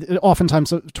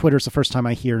 Oftentimes Twitter's the first time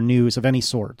I hear news of any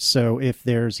sort. So if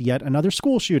there's yet another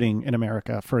school shooting in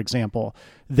America, for example,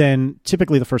 then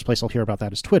typically the first place I'll hear about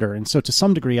that is Twitter. And so to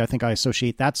some degree, I think I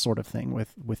associate that sort of thing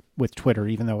with Twitter,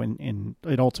 even though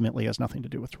it ultimately has nothing to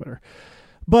do with Twitter.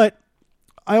 But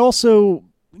I also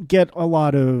get a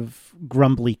lot of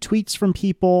grumbly tweets from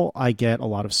people. I get a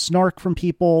lot of snark from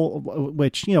people,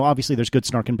 which, obviously there's good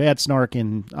snark and bad snark,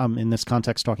 and in this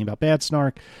context talking about bad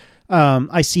snark.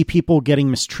 I see people getting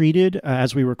mistreated.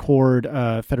 As we record,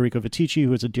 Federico Viticci,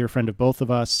 who is a dear friend of both of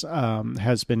us,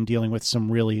 has been dealing with some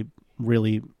really,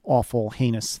 really awful,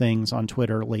 heinous things on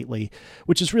Twitter lately,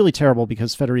 which is really terrible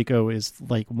because Federico is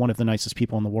like one of the nicest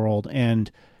people in the world. And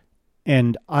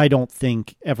I don't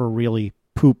think ever really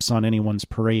poops on anyone's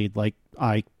parade like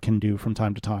I can do from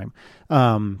time to time.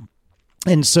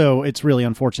 And so it's really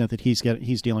unfortunate that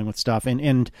he's dealing with stuff,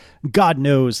 and God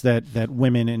knows that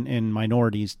women and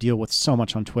minorities deal with so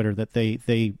much on Twitter that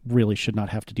they really should not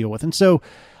have to deal with. And so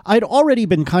I'd already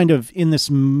been kind of in this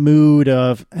mood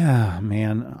of,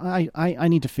 man, I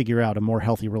need to figure out a more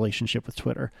healthy relationship with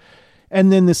Twitter. And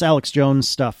then this Alex Jones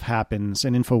stuff happens,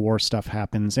 and InfoWars stuff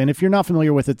happens. And if you're not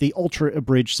familiar with it, the ultra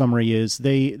abridged summary is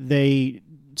they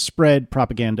spread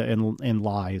propaganda and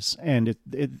lies, and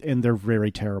they're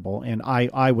very terrible. And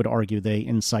I would argue they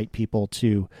incite people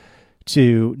to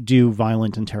do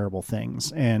violent and terrible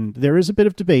things. And there is a bit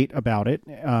of debate about it,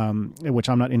 which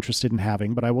I'm not interested in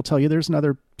having, but I will tell you there's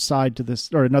another side to this,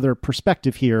 or another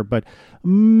perspective here. But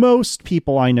most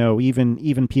people I know,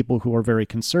 even people who are very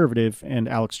conservative, and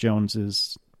Alex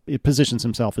Jones positions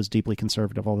himself as deeply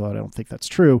conservative, although I don't think that's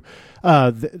true.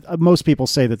 Most people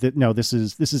say that no, this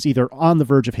is either on the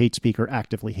verge of hate speak or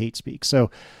actively hate speak.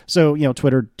 So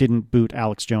Twitter didn't boot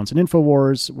Alex Jones and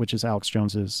InfoWars, which is Alex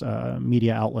Jones's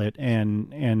media outlet,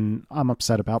 and I'm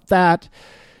upset about that.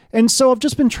 And so I've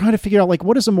just been trying to figure out, like,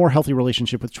 what is a more healthy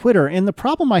relationship with Twitter? And the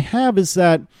problem I have is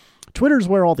that Twitter is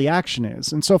where all the action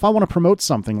is. And so if I want to promote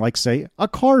something like, say, a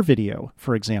car video,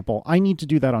 for example, I need to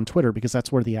do that on Twitter because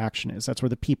that's where the action is. That's where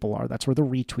the people are. That's where the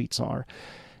retweets are.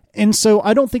 And so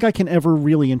I don't think I can ever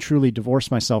really and truly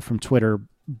divorce myself from Twitter.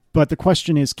 But the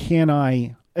question is, can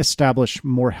I establish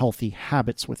more healthy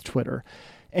habits with Twitter?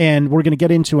 And we're going to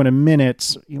get into in a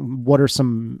minute what are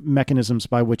some mechanisms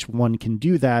by which one can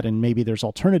do that. And maybe there's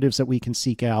alternatives that we can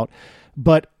seek out.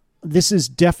 But this is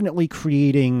definitely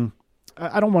creating,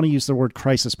 I don't want to use the word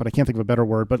crisis, but I can't think of a better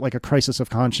word, but like a crisis of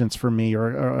conscience for me, or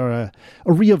a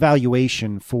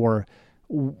reevaluation for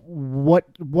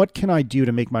what can I do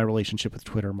to make my relationship with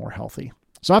Twitter more healthy.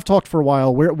 So I've talked for a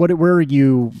while. Where are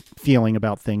you feeling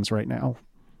about things right now?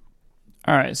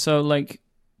 All right. So like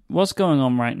what's going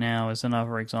on right now is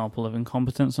another example of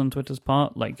incompetence on Twitter's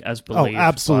part, like as believed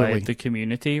by the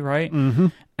community, right? Mm-hmm.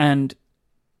 And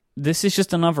this is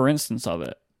just another instance of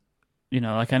it.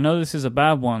 Like I know this is a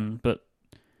bad one, but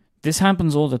this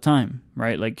happens all the time,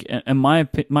 right? Like, and my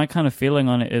kind of feeling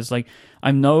on it is like,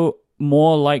 I'm no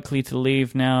more likely to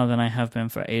leave now than I have been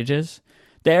for ages.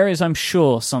 There is, I'm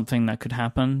sure, something that could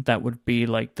happen that would be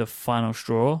like the final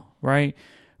straw, right?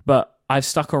 But I've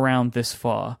stuck around this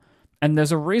far, and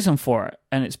there's a reason for it,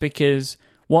 and it's because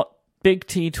what Big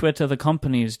T Twitter, the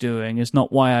company, is doing is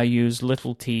not why I use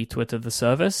Little T Twitter, the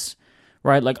service,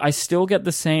 right? Like, I still get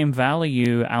the same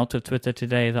value out of Twitter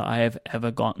today that I have ever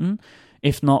gotten,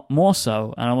 if not more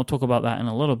so, and I will talk about that in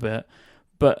a little bit.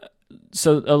 But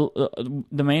so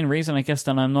the main reason, I guess,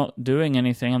 that I'm not doing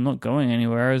anything, I'm not going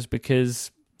anywhere, is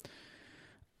because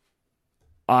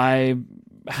I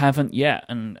haven't yet,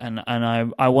 and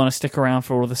I want to stick around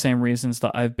for all the same reasons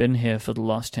that I've been here for the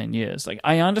last 10 years. Like,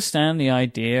 I understand the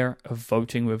idea of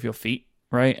voting with your feet,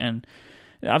 right? And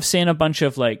I've seen a bunch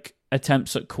of, like,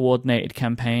 attempts at coordinated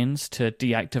campaigns to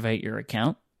deactivate your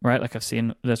account, right? Like, I've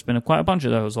seen there's been quite a bunch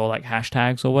of those, or like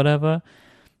hashtags or whatever.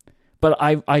 But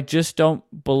I just don't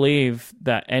believe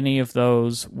that any of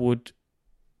those would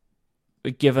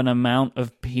give an amount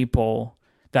of people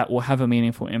that will have a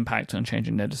meaningful impact on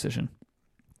changing their decision.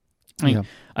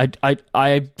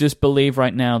 I just believe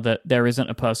right now that there isn't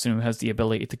a person who has the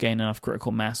ability to gain enough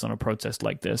critical mass on a protest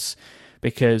like this,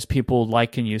 because people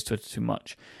like and use Twitter too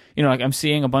much. Like, I'm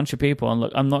seeing a bunch of people, and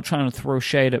look, I'm not trying to throw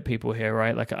shade at people here,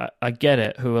 right? Like, I get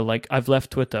it, who are like, I've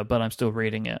left Twitter, but I'm still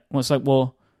reading it. Well, it's like,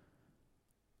 well,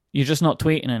 you're just not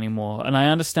tweeting anymore. And I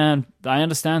understand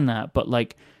that, but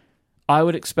like, I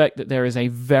would expect that there is a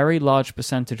very large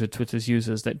percentage of Twitter's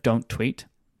users that don't tweet.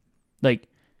 Like,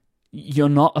 you're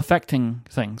not affecting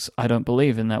things, I don't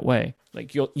believe, in that way.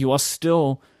 Like, you are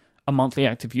still a monthly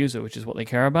active user, which is what they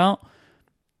care about,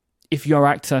 if you're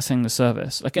accessing the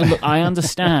service. Like, and look, I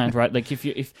understand, right? Like,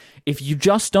 if you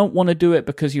just don't want to do it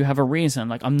because you have a reason,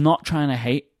 like, I'm not trying to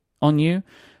hate on you,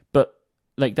 but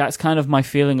like, that's kind of my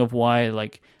feeling of why,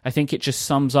 like, I think it just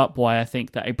sums up why I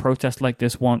think that a protest like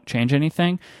this won't change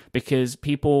anything, because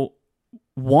people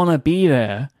want to be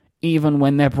there even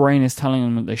when their brain is telling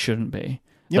them that they shouldn't be.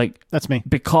 Yep, like, that's me.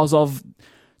 Because of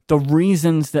the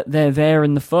reasons that they're there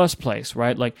in the first place,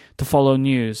 right? Like, to follow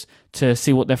news, to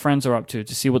see what their friends are up to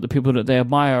see what the people that they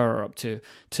admire are up to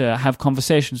have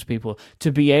conversations with people,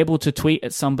 to be able to tweet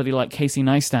at somebody like Casey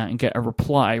Neistat and get a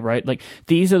reply, right? Like,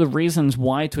 these are the reasons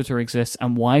why Twitter exists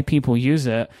and why people use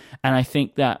it. And I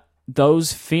think that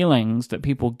those feelings that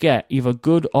people get, either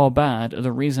good or bad, are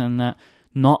the reason that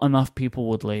not enough people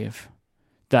would leave,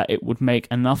 that it would make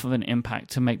enough of an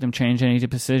impact to make them change any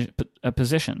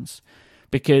positions.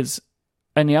 Because,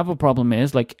 and the other problem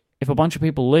is, like, if a bunch of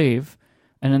people leave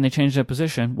and then they change their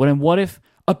position, well, then what if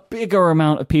a bigger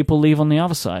amount of people leave on the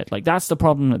other side? Like, that's the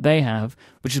problem that they have,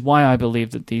 which is why I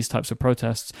believe that these types of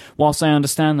protests, whilst I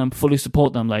understand them, fully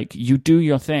support them, like, you do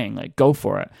your thing, like, go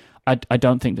for it. I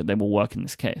don't think that they will work in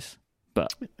this case,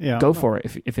 but go for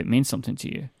it if it means something to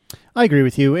you. I agree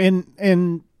with you.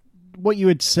 And what you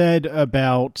had said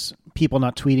about people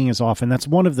not tweeting as often, that's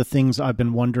one of the things I've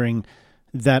been wondering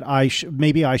that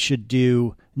maybe I should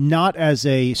do, not as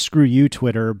a screw you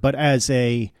Twitter, but as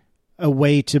a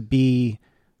way to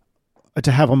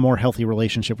have a more healthy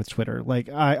relationship with Twitter. Like,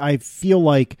 I feel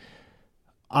like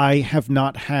I have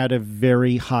not had a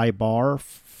very high bar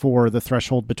for the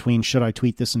threshold between should I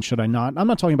tweet this and should I not. I'm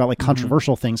not talking about like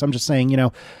controversial things. I'm just saying,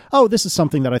 oh, this is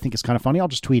something that I think is kind of funny, I'll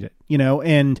just tweet it,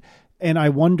 and I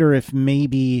wonder if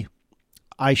maybe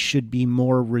I should be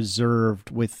more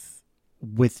reserved with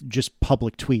just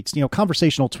public tweets,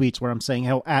 conversational tweets where I'm saying,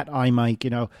 at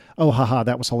iMike, oh, haha,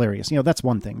 that was hilarious. That's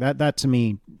one thing that to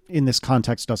me in this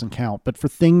context doesn't count. But for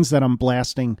things that I'm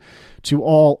blasting to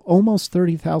almost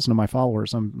 30,000 of my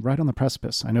followers, I'm right on the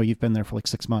precipice. I know you've been there for like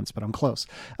 6 months, but I'm close.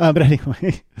 But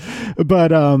anyway,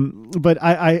 but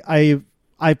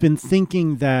I've been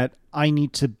thinking that I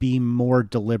need to be more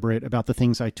deliberate about the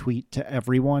things I tweet to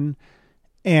everyone.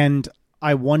 And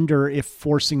I wonder if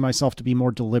forcing myself to be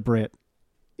more deliberate,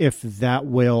 if that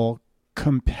will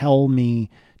compel me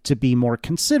to be more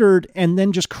considered and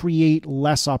then just create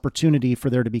less opportunity for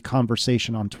there to be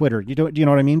conversation on Twitter. Do you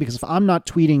know what I mean? Because if I'm not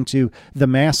tweeting to the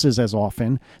masses as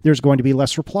often, there's going to be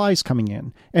less replies coming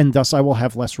in, and thus I will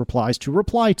have less replies to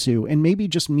reply to. And maybe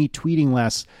just me tweeting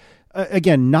less,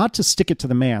 again, not to stick it to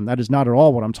the man. That is not at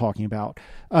all what I'm talking about.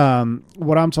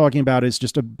 What I'm talking about is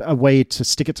just a way to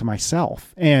stick it to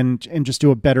myself and just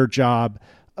do a better job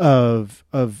of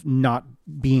not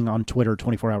being on Twitter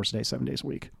 24 hours a day, 7 days a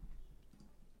week.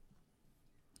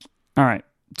 All right.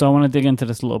 So I want to dig into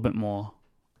this a little bit more.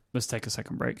 Let's take a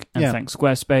second break and thank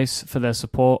Squarespace for their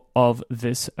support of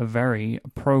this very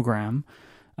program.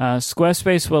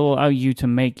 Squarespace will allow you to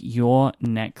make your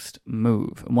next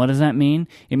move. And what does that mean?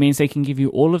 It means they can give you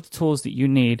all of the tools that you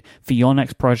need for your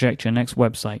next project, your next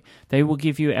website. They will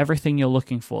give you everything you're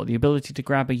looking for, the ability to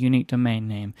grab a unique domain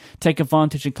name, take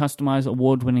advantage and customize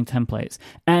award-winning templates,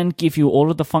 and give you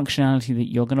all of the functionality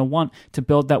that you're going to want to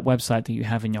build that website that you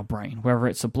have in your brain, whether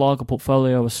it's a blog, a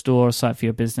portfolio, a store, a site for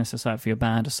your business, a site for your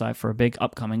band, a site for a big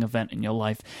upcoming event in your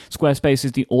life. Squarespace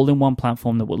is the all-in-one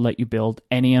platform that will let you build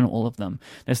any and all of them.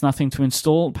 There's nothing to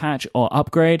install, patch, or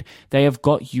upgrade. They have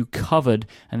got you covered,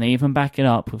 and they even back it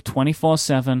up with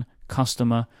 24/7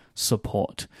 customer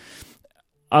support.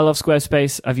 I love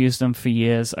Squarespace. I've used them for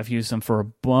years. I've used them for a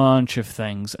bunch of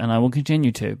things, and I will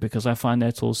continue to because I find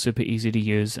their tools super easy to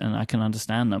use and I can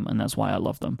understand them, and that's why I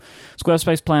love them.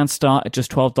 Squarespace plans start at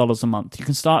just $12 a month. You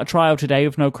can start a trial today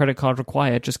with no credit card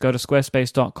required. Just go to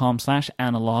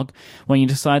squarespace.com/analog. When you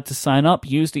decide to sign up,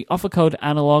 use the offer code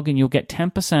analog and you'll get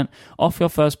 10% off your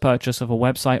first purchase of a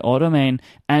website or domain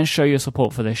and show your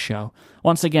support for this show.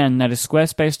 Once again, that is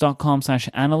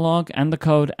squarespace.com/analog and the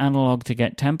code analog to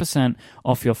get 10%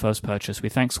 off your first purchase. We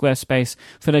thank Squarespace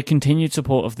for the continued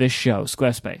support of this show.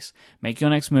 Squarespace, make your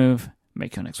next move,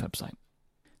 make your next website.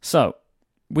 So,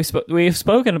 we've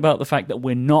spoken about the fact that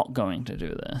we're not going to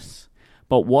do this,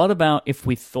 but what about if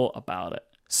we thought about it?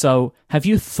 So, have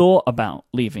you thought about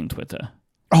leaving Twitter?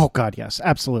 Oh God, yes,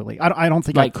 absolutely. I don't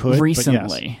think like I could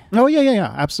recently. But yes. Oh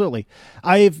yeah, absolutely.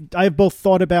 I've both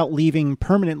thought about leaving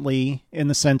permanently in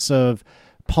the sense of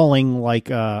pulling like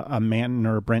a Manton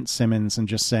or Brent Simmons and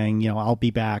just saying, I'll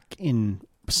be back in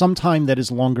some time that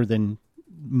is longer than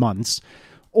months,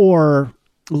 or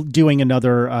doing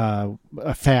another a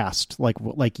fast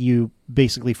like you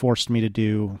basically forced me to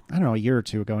do. I don't know, a year or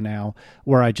two ago now,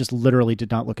 where I just literally did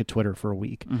not look at Twitter for a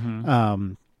week.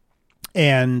 Mm-hmm.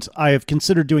 And I have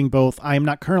considered doing both. I am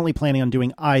not currently planning on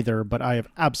doing either, but I have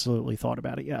absolutely thought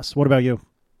about it, yes. What about you?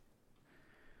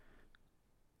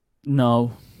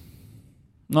 No,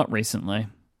 not recently.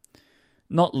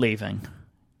 Not leaving.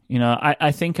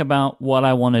 I think about what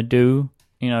I want to do,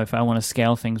 if I want to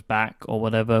scale things back or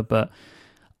whatever, but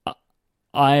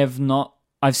I've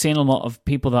seen a lot of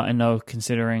people that I know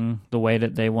considering the way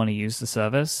that they want to use the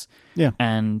service. Yeah.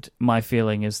 And my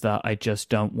feeling is that I just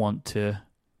don't want to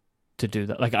do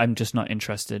that. Like, I'm just not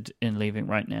interested in leaving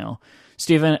right now.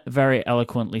 Stephen very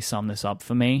eloquently summed this up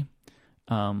for me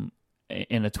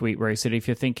in a tweet where he said, if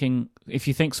you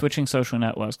think switching social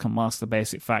networks can mask the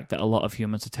basic fact that a lot of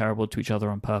humans are terrible to each other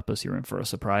on purpose, you're in for a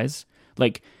surprise.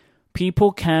 Like,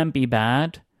 people can be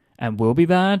bad and will be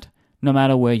bad no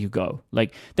matter where you go.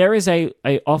 Like, there is a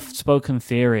oft-spoken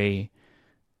theory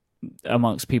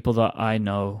amongst people that I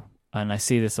know, and I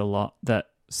see this a lot, that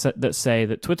say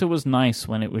that Twitter was nice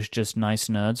when it was just nice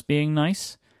nerds being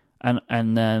nice,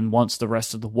 and then once the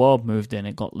rest of the world moved in,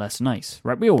 it got less nice,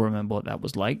 right? We all remember what that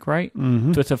was like, right?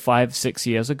 Mm-hmm. Twitter 5-6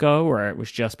 years ago, where it was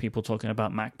just people talking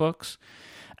about MacBooks.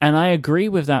 And I agree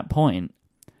with that point,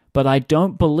 but I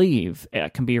don't believe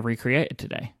it can be recreated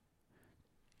today.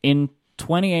 In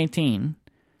 2018,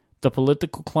 the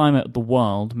political climate of the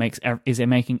world is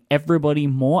making everybody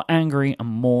more angry and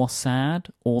more sad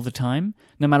all the time.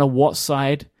 No matter what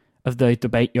side of the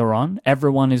debate you're on,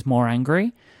 everyone is more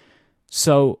angry.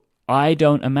 So I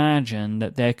don't imagine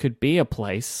that there could be a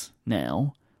place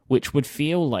now which would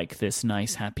feel like this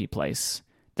nice, happy place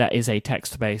that is a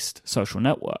text-based social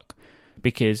network,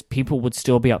 because people would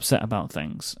still be upset about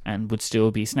things and would still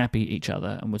be snappy at each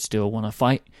other and would still want to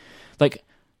fight. Like,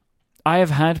 I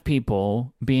have had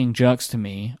people being jerks to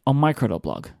me on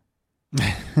Microdot-blog.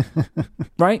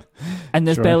 Right? And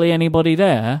there's barely anybody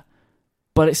there,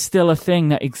 but it's still a thing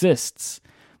that exists.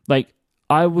 Like,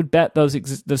 I would bet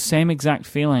the same exact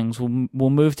feelings will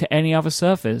move to any other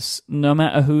surface, no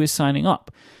matter who is signing up.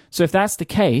 So if that's the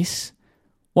case,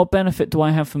 what benefit do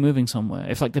I have for moving somewhere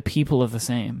if, like, the people are the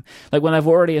same? Like, when I've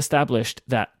already established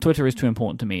that Twitter is too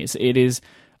important to me,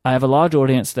 I have a large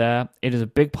audience there. It is a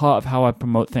big part of how I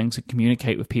promote things and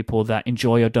communicate with people that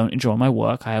enjoy or don't enjoy my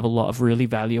work. I have a lot of really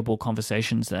valuable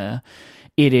conversations there.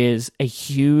 It is a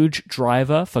huge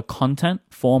driver for content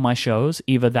for my shows.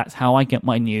 Either that's how I get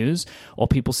my news, or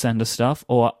people send us stuff,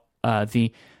 or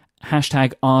the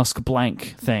hashtag Ask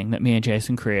Blank thing that me and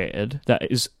Jason created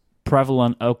that is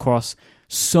prevalent across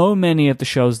so many of the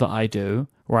shows that I do,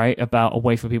 right? About a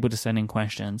way for people to send in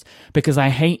questions, because I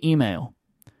hate email.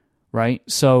 Right?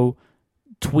 So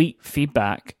tweet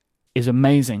feedback is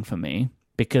amazing for me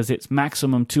because it's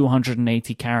maximum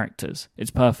 280 characters. It's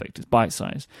perfect. It's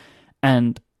bite-sized.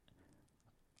 And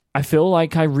I feel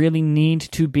like I really need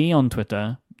to be on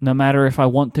Twitter, no matter if I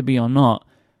want to be or not,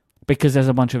 because there's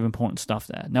a bunch of important stuff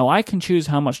there. Now, I can choose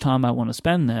how much time I want to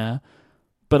spend there,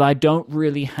 but I don't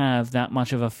really have that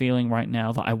much of a feeling right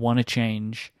now that I want to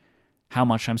change how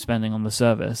much I'm spending on the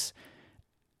service.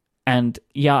 And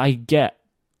yeah, I get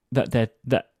that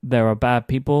there are bad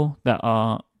people that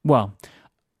are, well,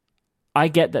 I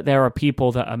get that there are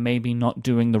people that are maybe not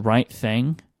doing the right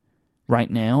thing right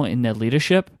now in their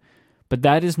leadership, but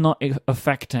that is not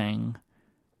affecting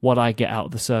what I get out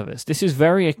of the service. This is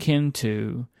very akin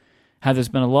to how there's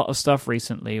been a lot of stuff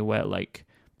recently where, like,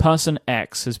 person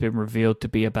X has been revealed to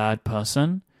be a bad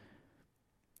person.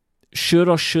 Should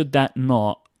or should that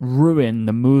not ruin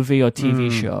the movie or TV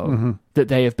show that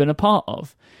they have been a part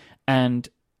of? And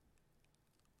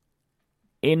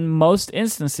in most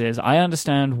instances, I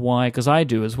understand why, because I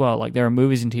do as well. Like, there are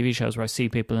movies and TV shows where I see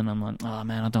people and I'm like, oh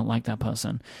man, I don't like that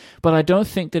person. But I don't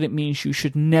think that it means you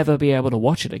should never be able to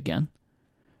watch it again.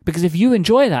 Because if you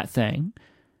enjoy that thing,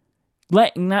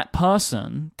 letting that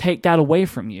person take that away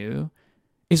from you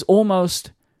is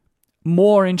almost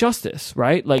more injustice,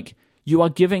 right? Like, you are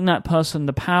giving that person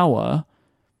the power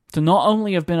to not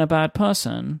only have been a bad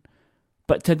person,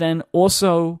 but to then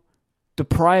also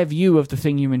deprive you of the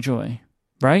thing you enjoy.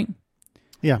 Right?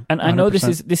 Yeah. And 100%. I know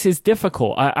this is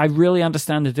difficult. I really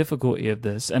understand the difficulty of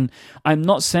this. And I'm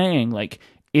not saying, like,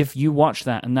 if you watch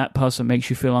that and that person makes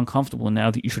you feel uncomfortable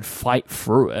now, that you should fight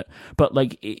through it. But,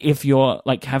 like, if you're,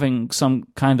 like, having some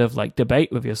kind of, like,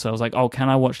 debate with yourselves, like, oh, can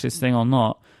I watch this thing or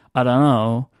not? I don't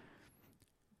know.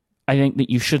 I think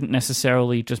that you shouldn't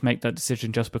necessarily just make that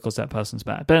decision just because that person's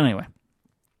bad. But anyway,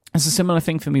 it's a similar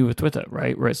thing for me with Twitter,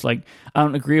 right? Where it's like, I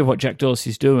don't agree with what Jack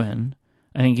Dorsey's doing.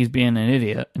 I think he's being an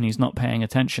idiot and he's not paying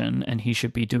attention and he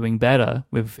should be doing better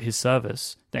with his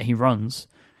service that he runs,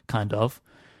 kind of.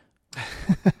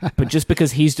 But just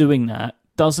because he's doing that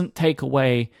doesn't take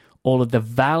away all of the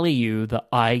value that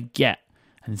I get.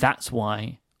 And that's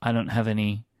why I don't have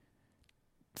any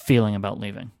feeling about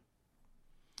leaving.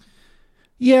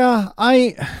 Yeah,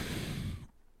 I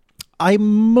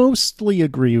mostly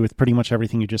agree with pretty much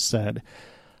everything you just said.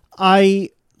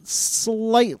 I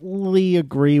slightly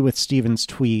agree with Steven's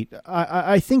tweet.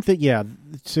 I think that, yeah,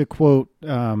 to quote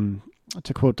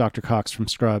Dr. Cox from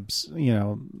Scrubs, you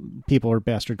know, people are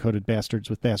bastard-coated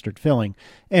bastards with bastard filling,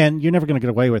 and you're never going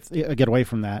to get away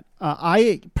from that.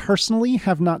 I personally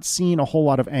have not seen a whole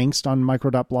lot of angst on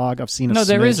micro.blog. I've seen no,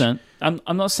 there isn't.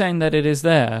 I'm not saying that it is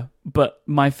there, but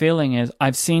my feeling is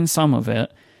I've seen some of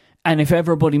it, and if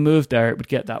everybody moved there, it would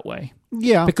get that way.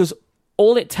 Yeah, because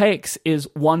all it takes is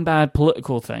one bad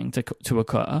political thing to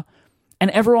occur, and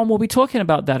everyone will be talking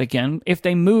about that again if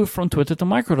they move from Twitter to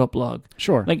micro.blog.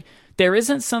 Sure. Like, there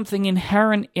isn't something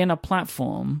inherent in a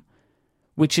platform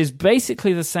which is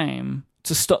basically the same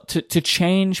to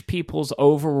change people's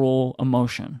overall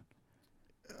emotion.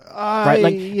 Right?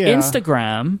 Like, yeah.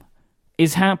 Instagram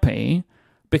is happy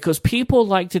because people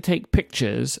like to take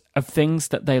pictures of things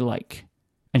that they like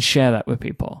and share that with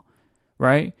people,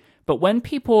 right? But when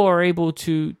people are able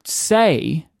to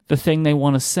say the thing they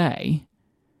want to say,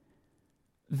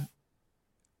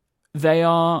 they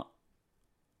are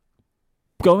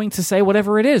going to say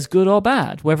whatever it is, good or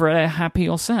bad, whether they're happy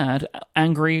or sad,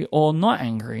 angry or not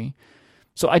angry.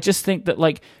 So I just think that,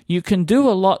 like, you can do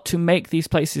a lot to make these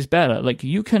places better. Like,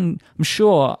 you can, I'm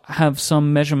sure, have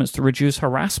some measurements to reduce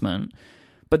harassment,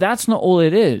 but that's not all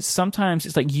it is. Sometimes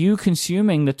it's like you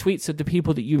consuming the tweets of the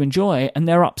people that you enjoy and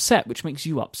they're upset, which makes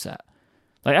you upset.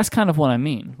 Like, that's kind of what I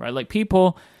mean, right? Like,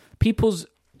 people's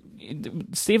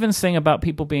Steven's thing about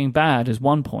people being bad is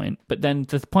one point, but then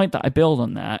the point that I build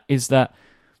on that is that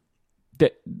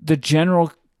the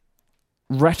general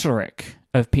rhetoric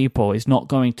of people is not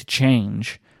going to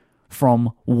change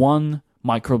from one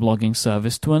microblogging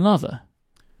service to another.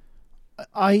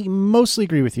 I mostly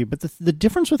agree with you, but the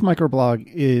difference with microblog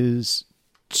is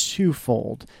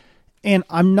twofold. And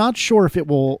I'm not sure if it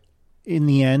will, in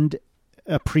the end,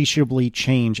 appreciably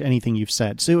change anything you've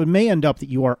said. So it may end up that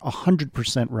you are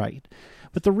 100% right.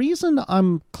 But the reason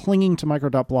I'm clinging to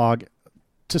micro.blog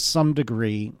to some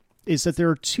degree is that there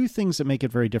are two things that make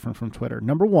it very different from Twitter.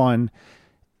 Number one,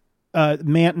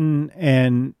 Manton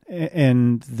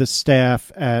and the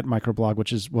staff at microblog,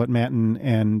 which is what Manton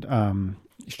and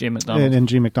Jim McDonald. And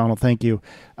Jim McDonald, thank you.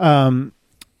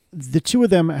 The two of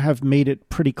them have made it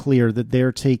pretty clear that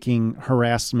they're taking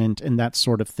harassment and that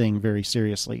sort of thing very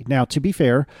seriously. Now, to be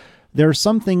fair, there are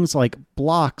some things like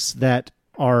blocks that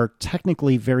are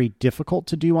technically very difficult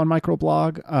to do on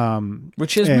microblog.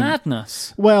 Which is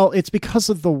madness. Well, it's because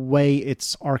of the way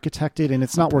it's architected, and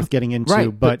it's not worth getting into.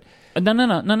 Right, but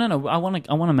no. I want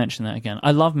to mention that again.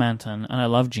 I love Manton and I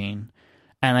love Gene,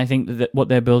 and I think that what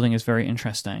they're building is very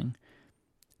interesting.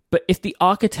 But if the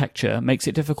architecture makes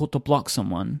it difficult to block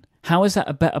someone, how is that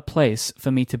a better place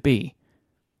for me to be?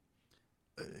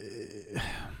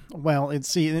 Well,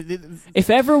 if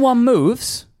everyone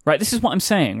moves, right, this is what I'm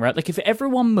saying, right? Like, if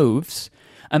everyone moves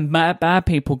and bad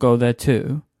people go there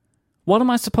too, what am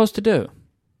I supposed to do?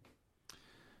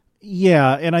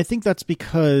 Yeah, and I think that's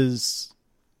because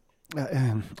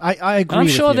I agree. I'm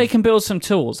with sure you. they can build some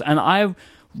tools, and I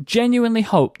genuinely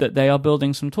hope that they are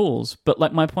building some tools. But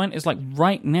like, my point is, like,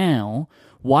 right now,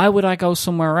 why would I go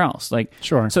somewhere else? Like,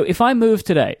 Sure. So if I move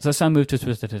today, so say I move to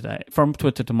Twitter today, from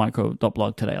Twitter to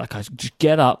micro.blog today, like, I just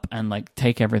get up and like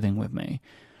take everything with me,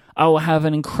 I will have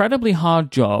an incredibly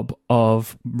hard job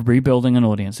of rebuilding an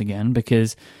audience again,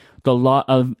 because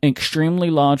an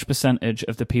extremely large percentage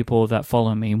of the people that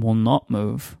follow me will not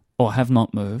move or have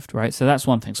not moved, right? So that's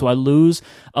one thing. So I lose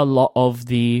a lot of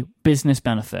the business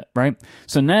benefit, right?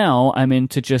 So now I'm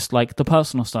into just like the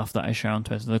personal stuff that I share on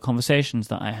Twitter, the conversations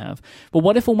that I have. But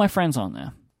what if all my friends aren't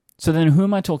there? So then who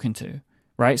am I talking to,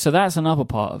 right? So that's another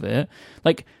part of it.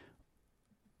 Like,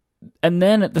 and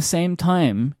then at the same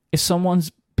time, if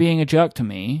someone's being a jerk to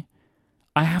me,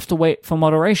 I have to wait for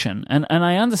moderation. And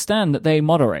I understand that they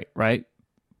moderate, right?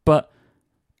 But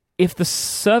if the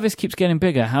service keeps getting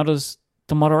bigger, how does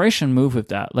the moderation move with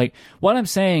that? Like, what I'm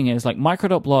saying is, like,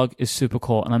 micro.blog is super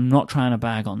cool, and I'm not trying to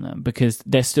bag on them because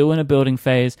they're still in a building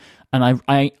phase, and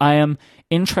I am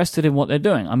interested in what they're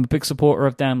doing. I'm a big supporter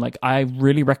of them. Like, I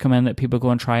really recommend that people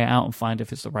go and try it out and find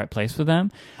if it's the right place for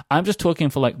them. I'm just talking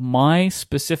for like my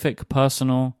specific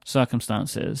personal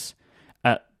circumstances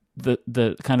at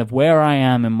the kind of where I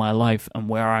am in my life and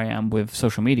where I am with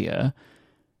social media.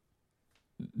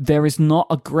 There is not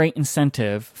a great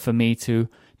incentive for me to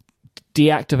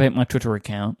deactivate my Twitter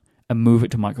account and move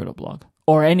it to micro.blog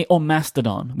or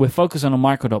Mastodon. We're focusing on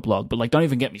micro.blog, but like, don't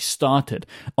even get me started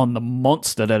on the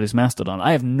monster that is Mastodon.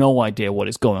 I have no idea what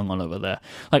is going on over there.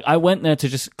 Like, I went there to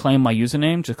just claim my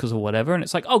username just because of whatever, and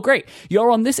it's like, oh great,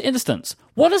 you're on this instance.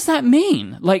 What does that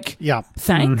mean? Like, yeah,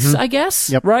 thanks, I guess.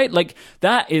 Yep. Right? Like,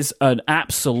 that is an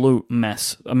absolute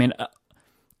mess. I mean,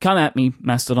 come at me,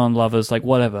 Mastodon lovers, like,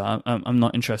 whatever. I'm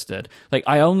not interested. Like,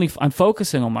 I'm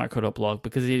focusing on micro.blog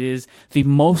because it is the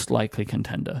most likely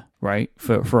contender, right,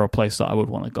 for a place that I would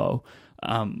want to go.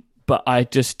 But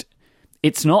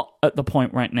it's not at the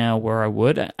point right now where I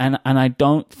would, and I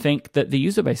don't think that the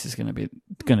user base is going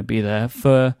to be there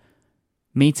for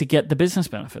me to get the business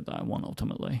benefit that I want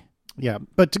ultimately. Yeah,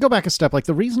 but to go back a step, like,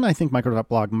 the reason I think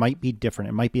micro.blog might be different,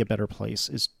 it might be a better place,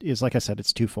 is like I said,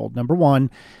 it's twofold. Number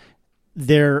one,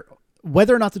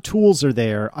 whether or not the tools are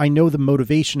there, I know the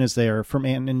motivation is there from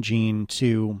Ant and Gene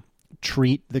to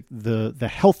treat the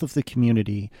health of the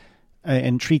community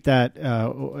and treat that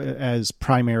as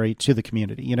primary to the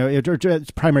community. You know,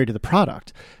 it's primary to the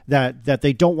product, that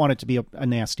they don't want it to be a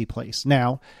nasty place.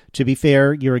 Now, to be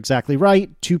fair, you're exactly right.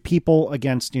 Two people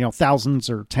against, thousands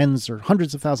or tens or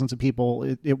hundreds of thousands of people,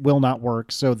 it will not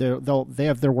work. So they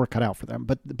have their work cut out for them.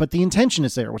 But the intention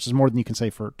is there, which is more than you can say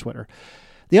for Twitter.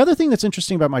 The other thing that's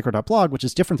interesting about micro.blog, which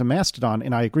is different than Mastodon,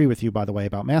 and I agree with you, by the way,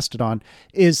 about Mastodon,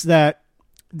 is that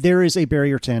there is a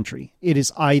barrier to entry. It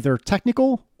is either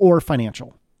technical or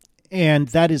financial. And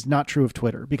that is not true of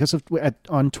Twitter, because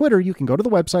on Twitter, you can go to the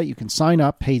website, you can sign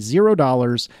up, pay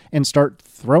 $0, and start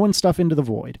throwing stuff into the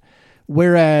void.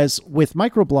 Whereas with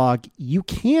microblog, you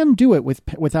can do it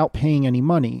without paying any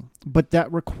money, but that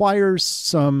requires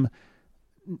some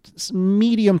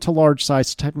medium to large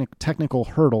size technical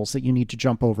hurdles that you need to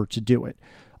jump over to do it.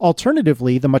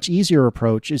 Alternatively, the much easier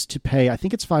approach is to pay, I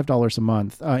think it's $5 a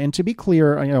month. And to be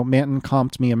clear, Manton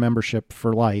comped me a membership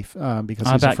for life because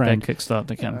he's a friend. I backed that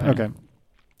Kickstarter campaign. Okay.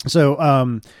 So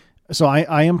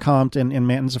I am comped and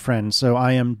Manton's a friend, so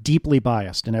I am deeply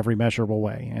biased in every measurable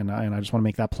way, and I just want to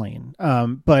make that plain.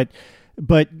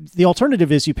 But the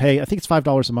alternative is you pay, I think it's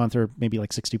 $5 a month or maybe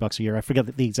like $60 a year. I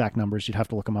forget the exact numbers. You'd have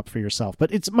to look them up for yourself.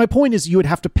 But my point is you would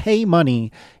have to pay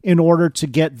money in order to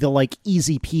get the like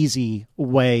easy peasy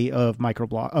way of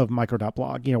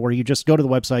micro.blog, where you just go to the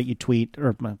website, you tweet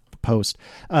or post,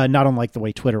 not unlike the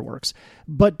way Twitter works.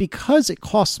 But because it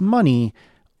costs money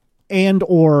and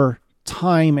or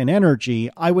time and energy,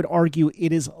 I would argue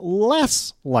it is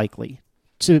less likely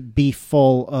to be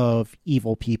full of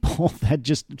evil people that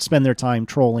just spend their time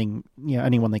trolling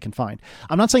anyone they can find.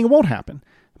 I'm not saying it won't happen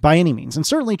by any means. And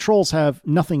certainly trolls have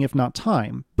nothing if not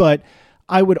time. But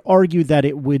I would argue that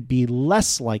it would be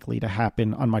less likely to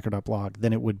happen on micro.blog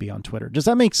than it would be on Twitter. Does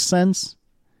that make sense?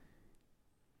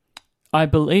 I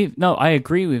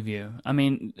agree with you. I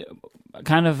mean,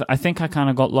 I think I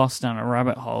got lost down a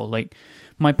rabbit hole. Like,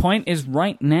 my point is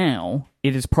right now,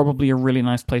 it is probably a really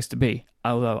nice place to be.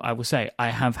 Although I will say I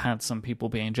have had some people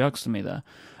being jerks to me there.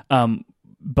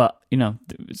 But,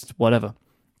 it's whatever.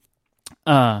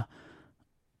 Right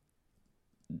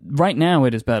now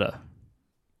it is better.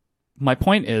 my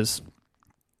point is,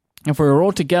 if we were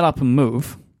all to get up and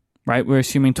move, right, we're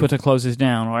assuming Twitter closes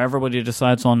down or everybody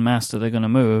decides en masse that they're going to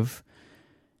move,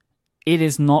 it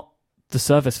is not the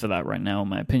service for that right now, in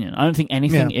my opinion. I don't think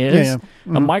anything is.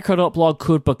 Mm-hmm. A micro.blog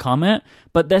could become it,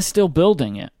 but they're still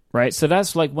building it, right? So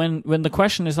that's like when the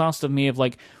question is asked of me of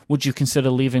like, would you consider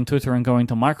leaving Twitter and going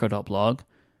to micro.blog?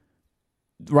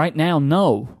 Right now,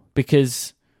 no,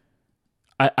 because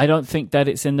I don't think that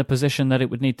it's in the position that it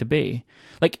would need to be.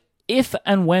 Like, if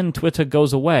and when Twitter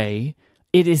goes away,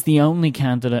 it is the only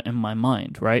candidate in my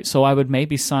mind, right? So I would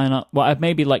maybe sign up, well, I'd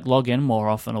maybe like log in more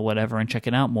often or whatever and check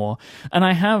it out more. And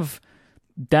I have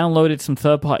downloaded some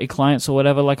third-party clients or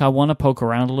whatever, like I want to poke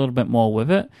around a little bit more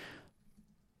with it.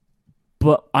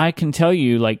 But I can tell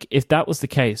you, like, if that was the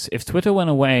case, if Twitter went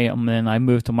away and then I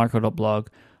moved to micro.blog,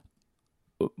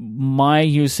 my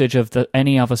usage of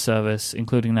any other service,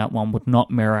 including that one, would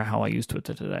not mirror how I use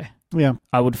Twitter today. Yeah.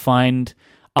 I would find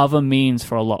other means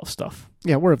for a lot of stuff.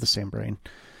 Yeah, we're of the same brain.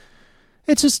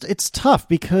 It's tough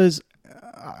because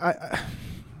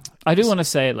I do want to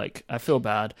say, like, I feel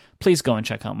bad. Please go and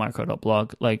check out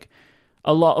micro.blog. Like,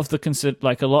 a lot of the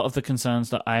concerns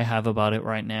that I have about it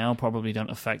right now probably don't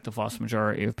affect the vast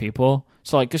majority of people.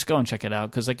 So, like, just go and check it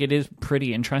out because, like, it is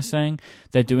pretty interesting.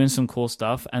 They're doing some cool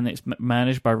stuff, and it's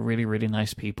managed by really, really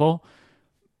nice people.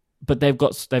 But they've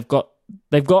got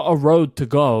a road to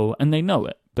go, and they know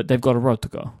it. But they've got a road to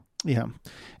go. Yeah,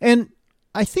 and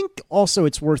I think also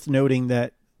it's worth noting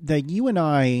that you and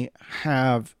I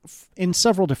have, in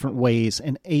several different ways,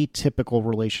 an atypical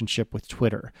relationship with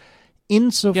Twitter.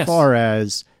 Insofar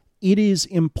as it is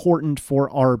important for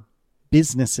our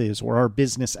businesses or our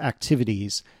business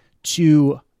activities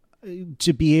to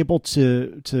be able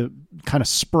to kind of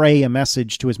spray a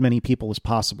message to as many people as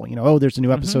possible. You know, oh, there's a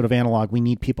new episode of Analog. We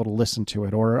need people to listen to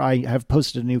it. Or I have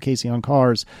posted a new Casey on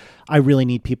Cars. I really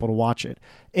need people to watch it.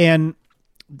 And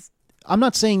I'm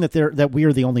not saying that we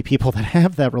are the only people that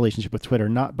have that relationship with Twitter,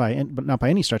 not by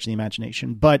any stretch of the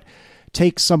imagination. But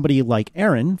take somebody like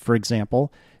Erin, for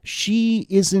example. She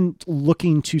isn't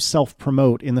looking to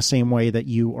self-promote in the same way that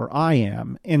you or I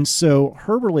am. And so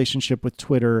her relationship with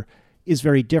Twitter is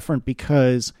very different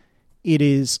because it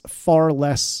is far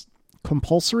less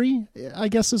compulsory, I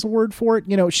guess is a word for it.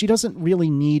 You know, she doesn't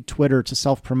really need Twitter to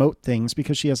self-promote things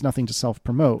because she has nothing to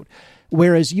self-promote.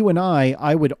 Whereas you and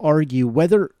I would argue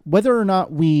whether or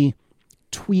not we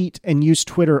tweet and use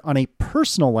Twitter on a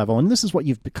personal level, and this is what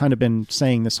you've kind of been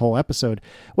saying this whole episode,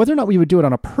 whether or not we would do it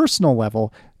on a personal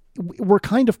level, we're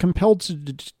kind of compelled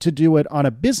to do it on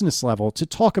a business level, to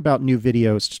talk about new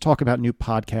videos, to talk about new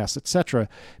podcasts, etc.,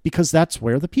 because that's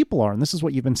where the people are. And this is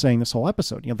what you've been saying this whole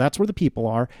episode. You know, that's where the people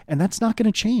are, and that's not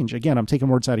going to change. Again, I'm taking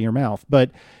words out of your mouth,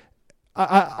 but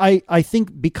I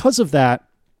think because of that,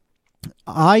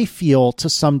 I feel to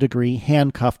some degree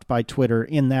handcuffed by Twitter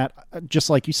in that, just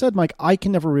like you said, Mike, I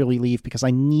can never really leave because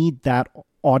I need that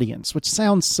audience, which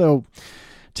sounds so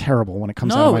terrible when it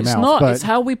comes out of my mouth. No, it's not. It's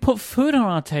how we put food on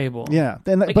our table. Yeah.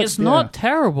 It's not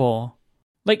terrible.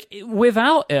 Like,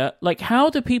 without it, like, how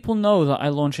do people know that I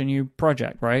launch a new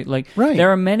project, right? Like,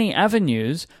 There are many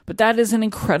avenues, but that is an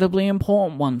incredibly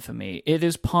important one for me. It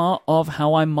is part of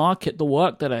how I market the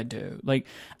work that I do. Like,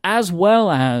 as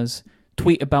well as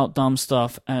tweet about dumb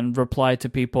stuff and reply to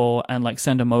people and, like,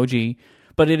 send emoji,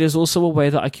 but it is also a way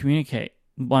that I communicate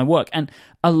my work. And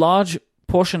a large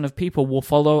portion of people will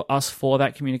follow us for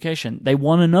that communication. They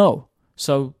want to know.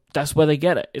 So that's where they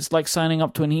get it. It's like signing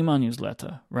up to an email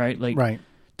newsletter, right? Like,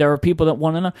 there are people that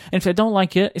want to know. And if they don't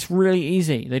like it, it's really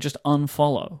easy. They just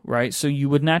unfollow, right? So you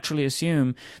would naturally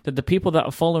assume that the people that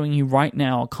are following you right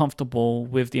now are comfortable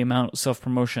with the amount of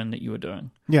self-promotion that you are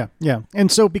doing. Yeah, yeah.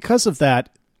 And so because of that,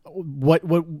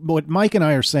 what Mike and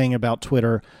I are saying about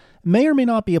Twitter may or may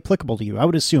not be applicable to you. I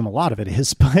would assume a lot of it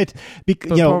is, but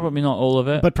probably not all of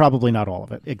it. But probably not all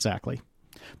of it, exactly.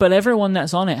 But everyone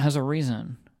that's on it has a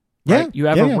reason. Right? Yeah, you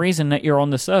have a reason that you're on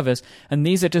the service, and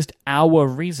these are just our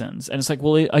reasons. And it's like,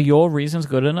 well, are your reasons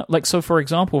good enough? Like, so for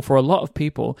example, for a lot of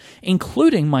people,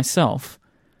 including myself,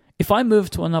 if I move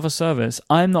to another service,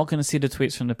 I'm not going to see the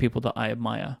tweets from the people that I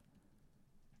admire.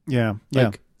 Yeah,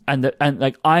 like, And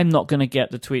like, I'm not going to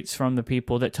get the tweets from the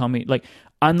people that tell me, like,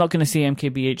 I'm not going to see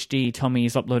MKBHD tell me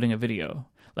he's uploading a video.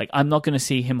 Like, I'm not going to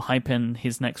see him hyping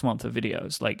his next month of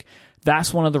videos. Like,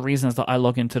 that's one of the reasons that I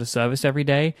log into the service every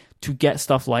day, to get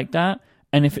stuff like that.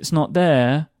 And if it's not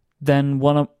there, then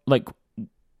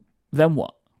then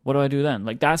what? What do I do then?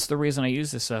 Like, that's the reason I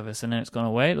use this service, and then it's gone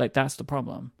away. Like, that's the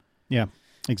problem. Yeah,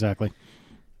 exactly.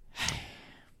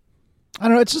 I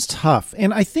don't know. It's just tough.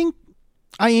 And I think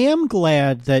I am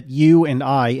glad that you and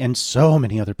I and so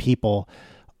many other people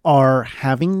are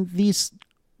having these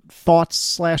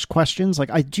thoughts/questions.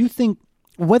 Like, I do think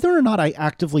whether or not I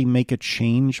actively make a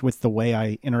change with the way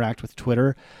I interact with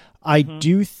Twitter, I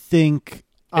do think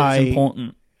it's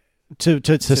important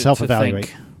to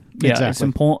self-evaluate. Yeah, exactly. It's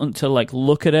important to like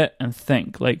look at it and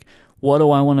think like, what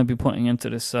do I want to be putting into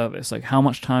this service? Like, how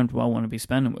much time do I want to be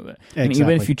spending with it? Exactly. And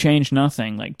even if you change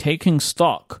nothing, like taking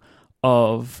stock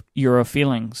of your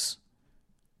feelings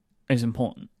is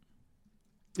important.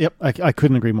 Yep, I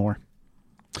couldn't agree more.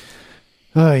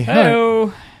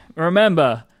 Hello.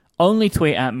 Remember, only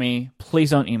tweet at me.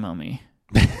 Please don't email me.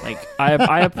 Like,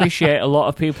 I appreciate a lot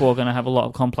of people are going to have a lot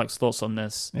of complex thoughts on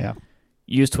this. Yeah.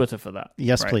 Use Twitter for that.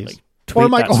 Yes, right? please. Like, or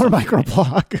tweet that stuff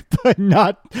microblog, but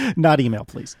not email,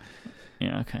 please.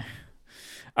 Yeah, okay.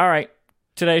 All right.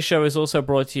 Today's show is also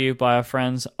brought to you by our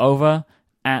friends over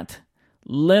at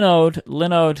Linode.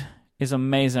 Linode is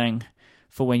amazing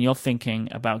for when you're thinking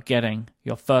about getting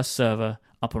your first server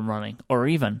up and running, or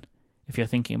even if you're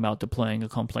thinking about deploying a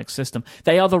complex system.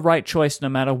 They are the right choice no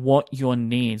matter what your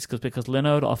needs, because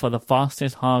Linode offer the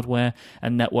fastest hardware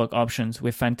and network options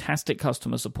with fantastic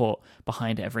customer support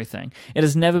behind everything. It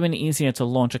has never been easier to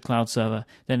launch a cloud server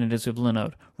than it is with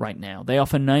Linode right now. They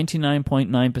offer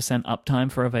 99.9%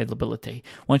 uptime for availability.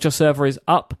 Once your server is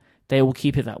up, they will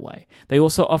keep it that way. They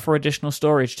also offer additional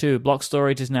storage too. Block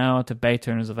storage is now out of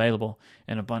beta and is available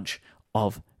in a bunch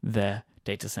of their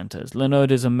data centers.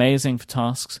 Linode is amazing for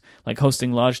tasks like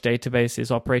hosting large databases,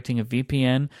 operating a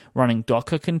VPN, running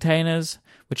Docker containers,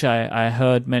 which I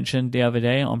heard mentioned the other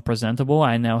day on Presentable.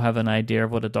 I now have an idea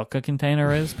of what a Docker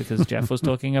container is because Jeff was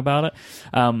talking about it.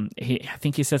 I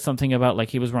think he said something about like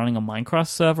he was running a Minecraft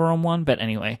server on one, but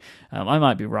anyway, I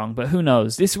might be wrong, but who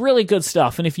knows? This is really good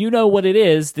stuff, and if you know what it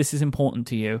is, this is important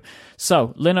to you.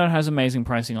 So, Linode has amazing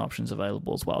pricing options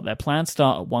available as well. Their plans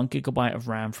start at 1 gigabyte of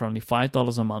RAM for only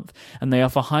 $5 a month, and they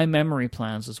offer high memory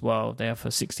plans as well. They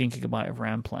offer 16 gigabyte of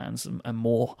RAM plans and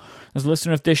more. As a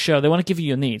listener of this show, they want to give you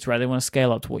your needs, right? They want to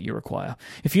scale up to what you require.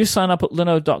 If you sign up at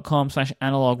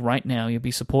linode.com/analog right now, you'll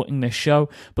be supporting this show,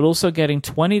 but also getting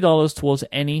 $20 towards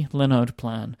any Linode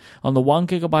plan. On the 1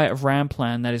 gigabyte of RAM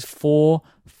plan, that is 4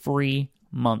 free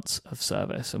months of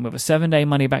service. And with a 7-day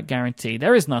money-back guarantee,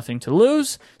 there is nothing to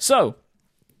lose. So,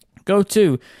 go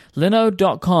to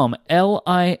linode.com,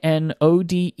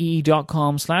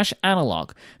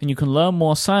 linode.com/analog, and you can learn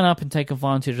more, sign up, and take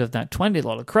advantage of that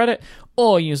 $20 credit,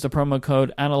 or use the promo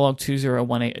code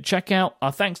analog2018 at checkout.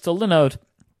 Our thanks to Linode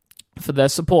for their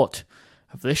support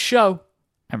of this show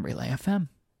and Relay FM.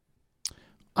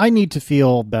 I need to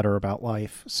feel better about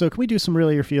life, so can we do some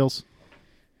Relay Your Feels?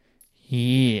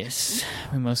 Yes,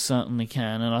 we most certainly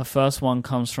can. And our first one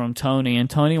comes from Tony, and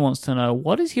Tony wants to know,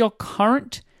 what is your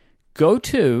current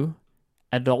go-to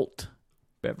adult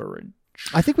beverage?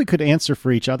 I think we could answer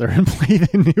for each other and play the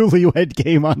newlywed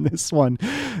game on this one.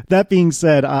 That being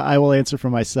said, I will answer for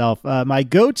myself. My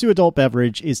go-to adult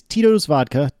beverage is Tito's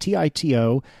Vodka,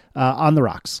 Tito, on the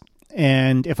rocks.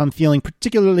 And if I'm feeling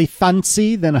particularly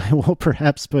fancy, then I will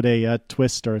perhaps put a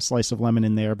twist or a slice of lemon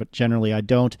in there, but generally I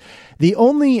don't. The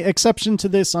only exception to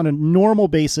this on a normal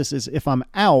basis is if I'm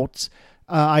out,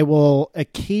 I will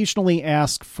occasionally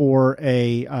ask for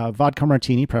a vodka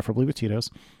martini, preferably with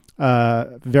Tito's.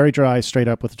 Very dry, straight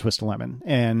up with a twist of lemon.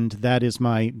 And that is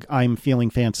my I'm feeling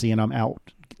fancy and I'm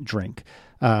out drink.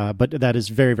 But that is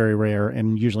very, very rare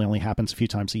and usually only happens a few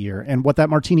times a year. And what that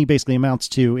martini basically amounts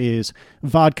to is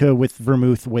vodka with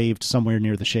vermouth waved somewhere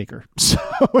near the shaker. So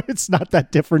it's not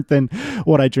that different than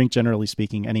what I drink, generally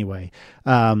speaking, anyway.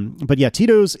 But yeah,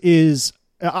 Tito's is...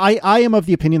 I am of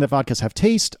the opinion that vodkas have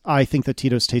taste. I think that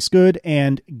Tito's tastes good,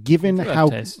 and given how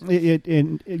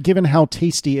given how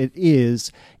tasty it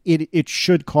is, it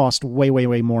should cost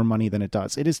way more money than it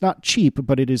does. It is not cheap,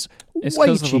 but it is it's way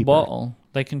cheaper. It's because of the bottle.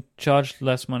 They can charge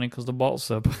less money because the bottle's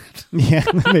so bad. Yeah,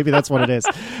 maybe that's what it is.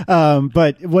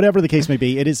 But whatever the case may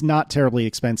be, it is not terribly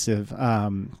expensive.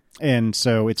 And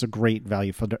so it's a great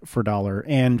value for dollar.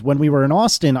 And when we were in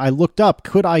Austin, I looked up,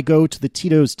 could I go to the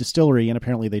Tito's distillery? And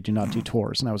apparently they do not do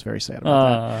tours. And I was very sad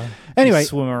about that. Anyway.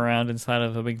 Swim around inside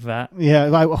of a big vat.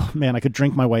 Yeah. I could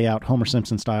drink my way out, Homer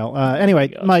Simpson style.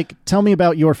 Anyway, Mike, tell me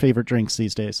about your favorite drinks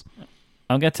these days.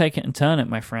 I'm going to take it and turn it,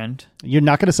 my friend. You're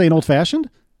not going to say an old-fashioned?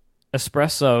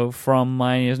 Espresso from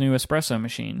my new espresso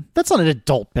machine. That's not an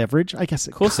adult beverage. I guess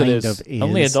it kind of is.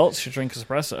 Only adults should drink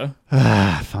espresso.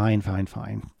 Fine.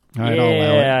 All right,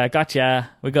 yeah, gotcha.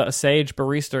 We got a Sage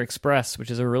Barista Express,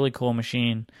 which is a really cool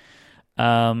machine,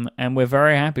 and we're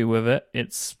very happy with it.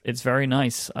 It's very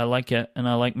nice. I like it, and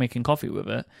I like making coffee with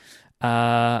it.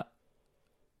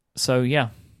 So yeah,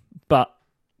 but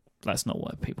that's not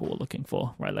what people were looking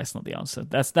for, right? That's not the answer.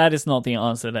 That is not the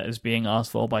answer that is being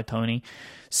asked for by Tony.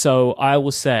 So I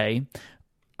will say,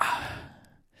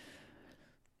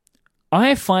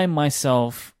 I find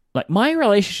myself, like, my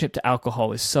relationship to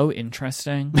alcohol is so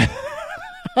interesting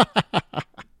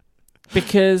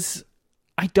because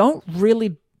I don't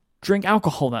really drink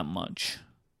alcohol that much.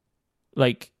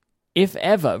 Like, if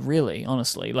ever, really,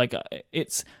 honestly. Like,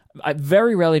 I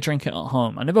very rarely drink it at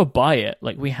home. I never buy it.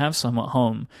 Like, we have some at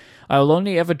home. I will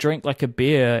only ever drink, like, a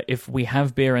beer if we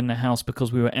have beer in the house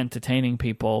because we were entertaining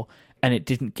people and it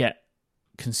didn't get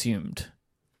consumed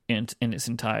in its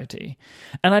entirety.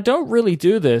 And I don't really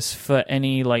do this for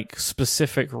any, like,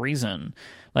 specific reason.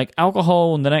 Like,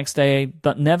 alcohol the next day,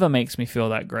 that never makes me feel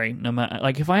that great. No matter,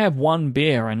 like, if I have one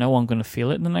beer, I know I'm going to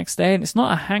feel it the next day, and it's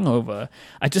not a hangover.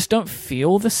 I just don't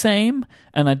feel the same,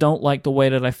 and I don't like the way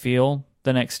that I feel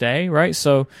the next day, right?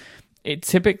 So it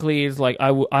typically is like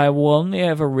I will only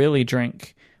ever really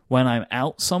drink when I'm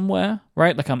out somewhere,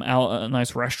 right? Like I'm out at a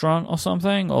nice restaurant or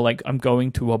something, or like I'm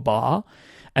going to a bar.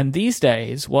 And these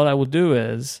days, what I will do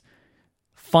is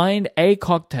find a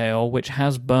cocktail which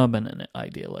has bourbon in it,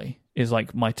 ideally, is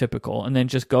like my typical, and then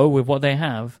just go with what they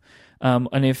have.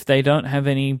 And if they don't have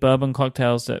any bourbon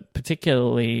cocktails that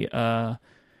particularly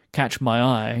catch my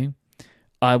eye,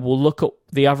 I will look at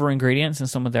the other ingredients and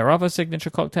some of their other signature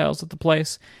cocktails at the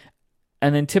place.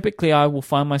 And then typically I will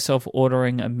find myself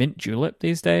ordering a mint julep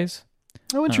these days.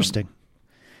 Oh, interesting.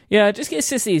 Yeah, it's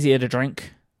just easier to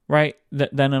drink, right,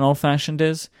 than an old-fashioned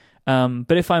is.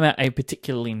 But if I'm at a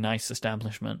particularly nice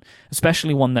establishment,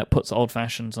 especially one that puts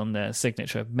old-fashions on their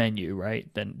signature menu, right,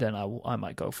 then I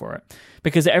might go for it.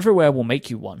 Because everywhere will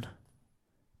make you one,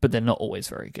 but they're not always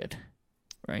very good,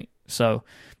 right? So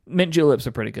mint juleps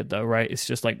are pretty good, though, right? It's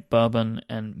just like bourbon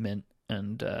and mint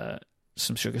and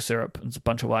some sugar syrup and a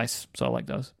bunch of ice. So I like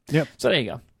those. Yep. So there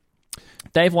you go.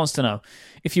 Dave wants to know,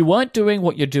 if you weren't doing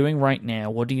what you're doing right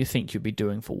now, what do you think you'd be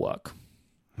doing for work?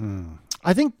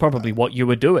 I think probably what you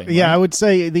were doing. Yeah, right? I would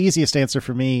say the easiest answer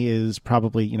for me is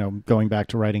probably, going back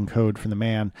to writing code for the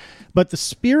man. But the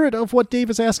spirit of what Dave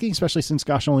is asking, especially since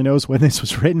gosh only knows when this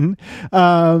was written,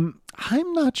 I'm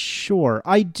not sure.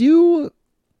 I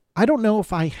don't know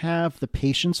if I have the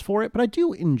patience for it, but I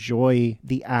do enjoy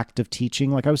the act of teaching.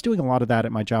 Like I was doing a lot of that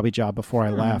at my jobby job before I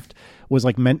left. Was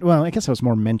like, I guess I was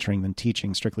more mentoring than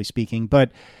teaching, strictly speaking.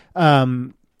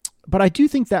 But I do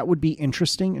think that would be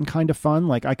interesting and kind of fun.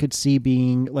 Like I could see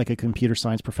being like a computer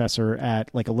science professor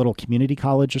at like a little community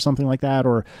college or something like that,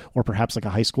 or perhaps like a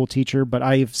high school teacher. But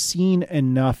I've seen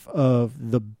enough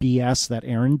of the BS that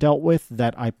Aaron dealt with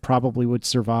that I probably would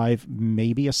survive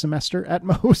maybe a semester at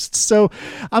most. So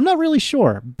I'm not really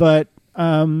sure, but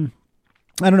I don't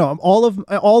know. All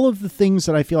of the things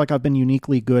that I feel like I've been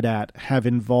uniquely good at have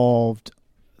involved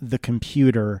the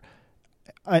computer,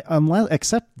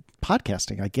 except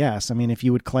podcasting, I guess. I mean, if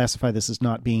you would classify this as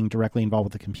not being directly involved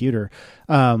with the computer.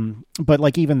 But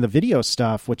like even the video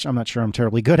stuff, which I'm not sure I'm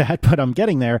terribly good at, but I'm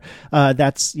getting there.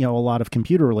 That's, a lot of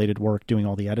computer related work, doing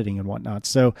all the editing and whatnot.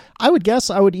 So I would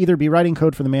guess I would either be writing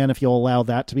code for the man, if you'll allow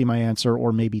that to be my answer,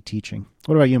 or maybe teaching.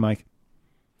 What about you, Mike?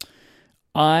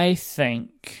 I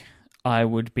think I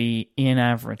would be in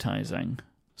advertising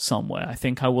somewhere. I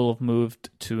think I will have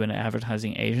moved to an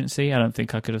advertising agency. I don't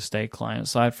think I could have stayed client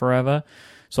side forever.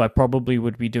 So I probably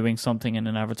would be doing something in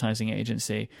an advertising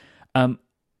agency. I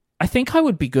think I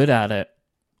would be good at it,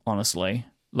 honestly.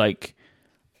 Like,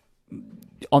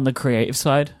 on the creative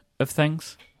side of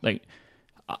things. Like,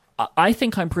 I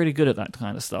think I'm pretty good at that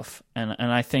kind of stuff. And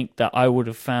I think that I would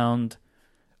have found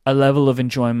a level of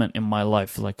enjoyment in my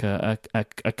life, like a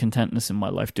contentness in my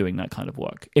life doing that kind of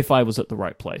work, if I was at the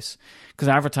right place. Because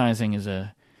advertising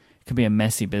can be a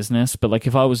messy business, but like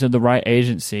if I was in the right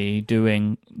agency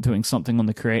doing something on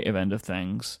the creative end of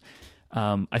things,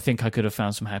 I think I could have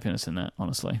found some happiness in that,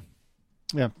 honestly.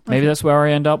 Yeah. Maybe that's where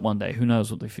I end up one day. Who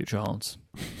knows what the future holds?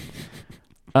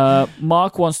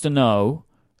 Mark wants to know,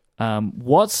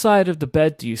 what side of the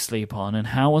bed do you sleep on, and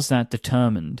how was that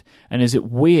determined? And is it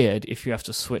weird if you have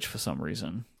to switch for some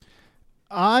reason?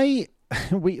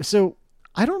 So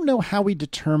I don't know how we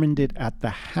determined it at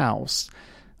the house.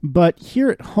 But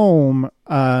here at home,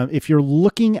 if you're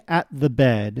looking at the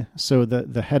bed, so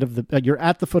the head of you're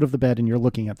at the foot of the bed and you're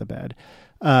looking at the bed,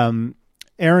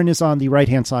 Aaron is on the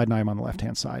right-hand side and I'm on the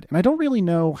left-hand side. And I don't really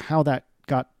know how that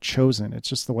got chosen. It's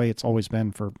just the way it's always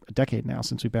been for a decade now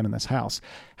since we've been in this house.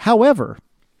 However,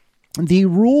 the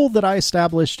rule that I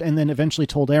established and then eventually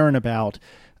told Aaron about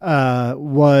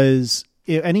was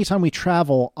anytime we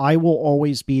travel, I will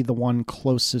always be the one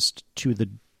closest to the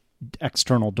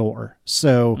external door.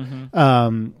 So, for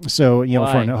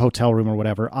a hotel room or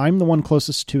whatever, I'm the one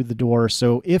closest to the door.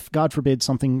 So if God forbid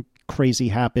something crazy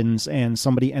happens and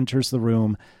somebody enters the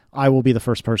room, I will be the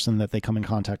first person that they come in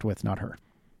contact with, not her.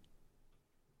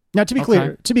 Now,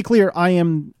 to be clear, I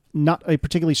am not a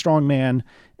particularly strong man,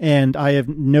 and I have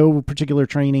no particular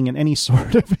training in any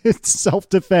sort of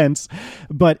self-defense,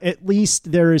 but at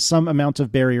least there is some amount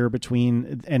of barrier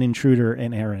between an intruder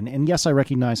and Aaron. And yes, I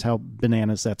recognize how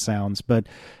bananas that sounds, but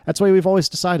that's the way we've always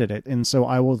decided it. And so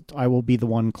I will be the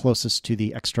one closest to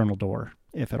the external door,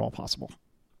 if at all possible.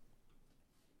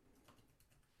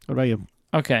 What about you?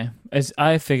 Okay, as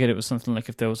I figured it was something like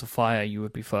if there was a fire, you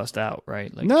would be first out,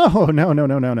 right? Like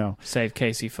No. save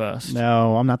Casey first.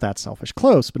 No, I'm not that selfish.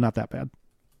 Close, but not that bad.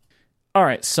 All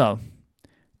right, so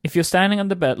if you're standing on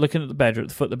the bed, looking at the bed, or at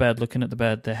the foot of the bed, looking at the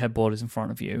bed, the headboard is in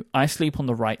front of you. I sleep on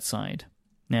the right side.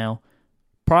 Now,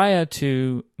 prior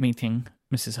to meeting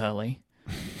Mrs. Hurley,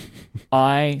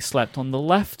 I slept on the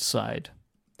left side.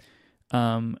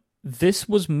 This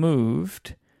was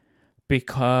moved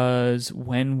because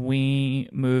when we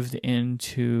moved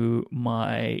into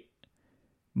my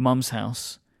mum's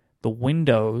house, the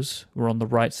windows were on the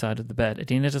right side of the bed.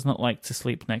 Adina does not like to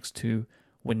sleep next to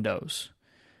windows.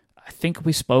 I think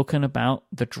we've spoken about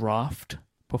the draft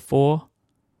before,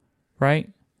 right?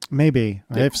 Maybe.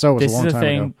 If so, it was a long time ago. This is a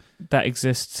thing that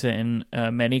exists in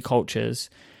many cultures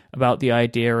about the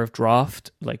idea of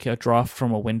draft. Like a draft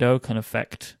from a window can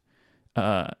affect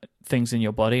things in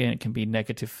your body, and it can be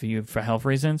negative for you for health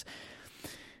reasons.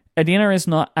 Adina is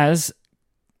not as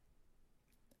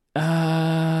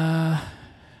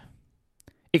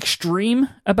extreme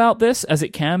about this as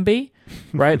it can be,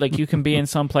 right? Like you can be in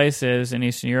some places in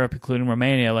Eastern Europe, including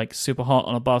Romania, like super hot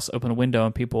on a bus, open a window,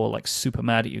 and people are like super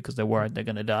mad at you because they're worried they're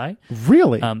going to die.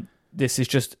 Really? This is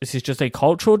just a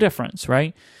cultural difference,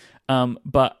 right?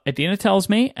 But Adina tells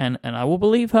me, and I will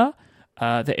believe her,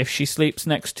 that if she sleeps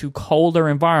next to colder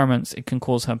environments, it can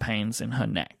cause her pains in her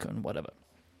neck and whatever.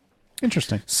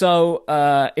 Interesting. So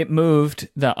it moved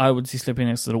that I would be sleeping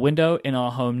next to the window. In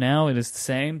our home now, it is the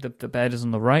same. The bed is on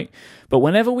the right. But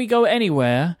whenever we go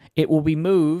anywhere, it will be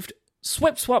moved,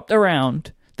 swapped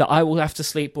around, that I will have to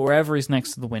sleep wherever is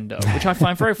next to the window, which I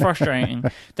find very frustrating.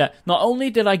 That not only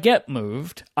did I get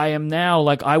moved, I am now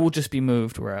like, I will just be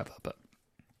moved wherever. But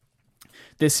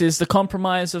this is the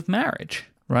compromise of marriage,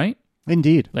 right?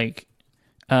 Indeed. Like,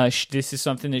 this is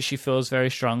something that she feels very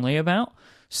strongly about.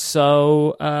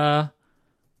 So, I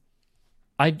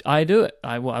do it.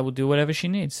 I will do whatever she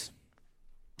needs.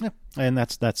 Yeah, and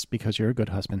that's because you're a good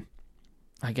husband.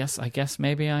 I guess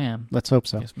maybe I am. Let's hope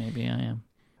so. I guess maybe I am.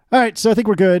 All right, so I think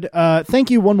we're good.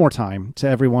 Thank you one more time to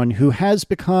everyone who has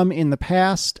become in the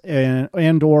past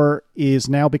and or is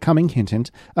now becoming,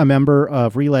 hint, a member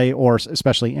of Relay or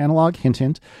especially Analog,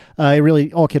 hint.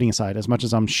 Really, all kidding aside, as much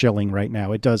as I'm shilling right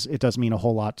now, it does mean a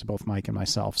whole lot to both Mike and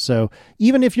myself. So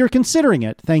even if you're considering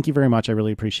it, thank you very much. I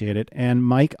really appreciate it. And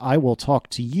Mike, I will talk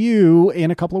to you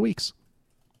in a couple of weeks.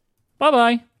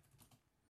 Bye-bye.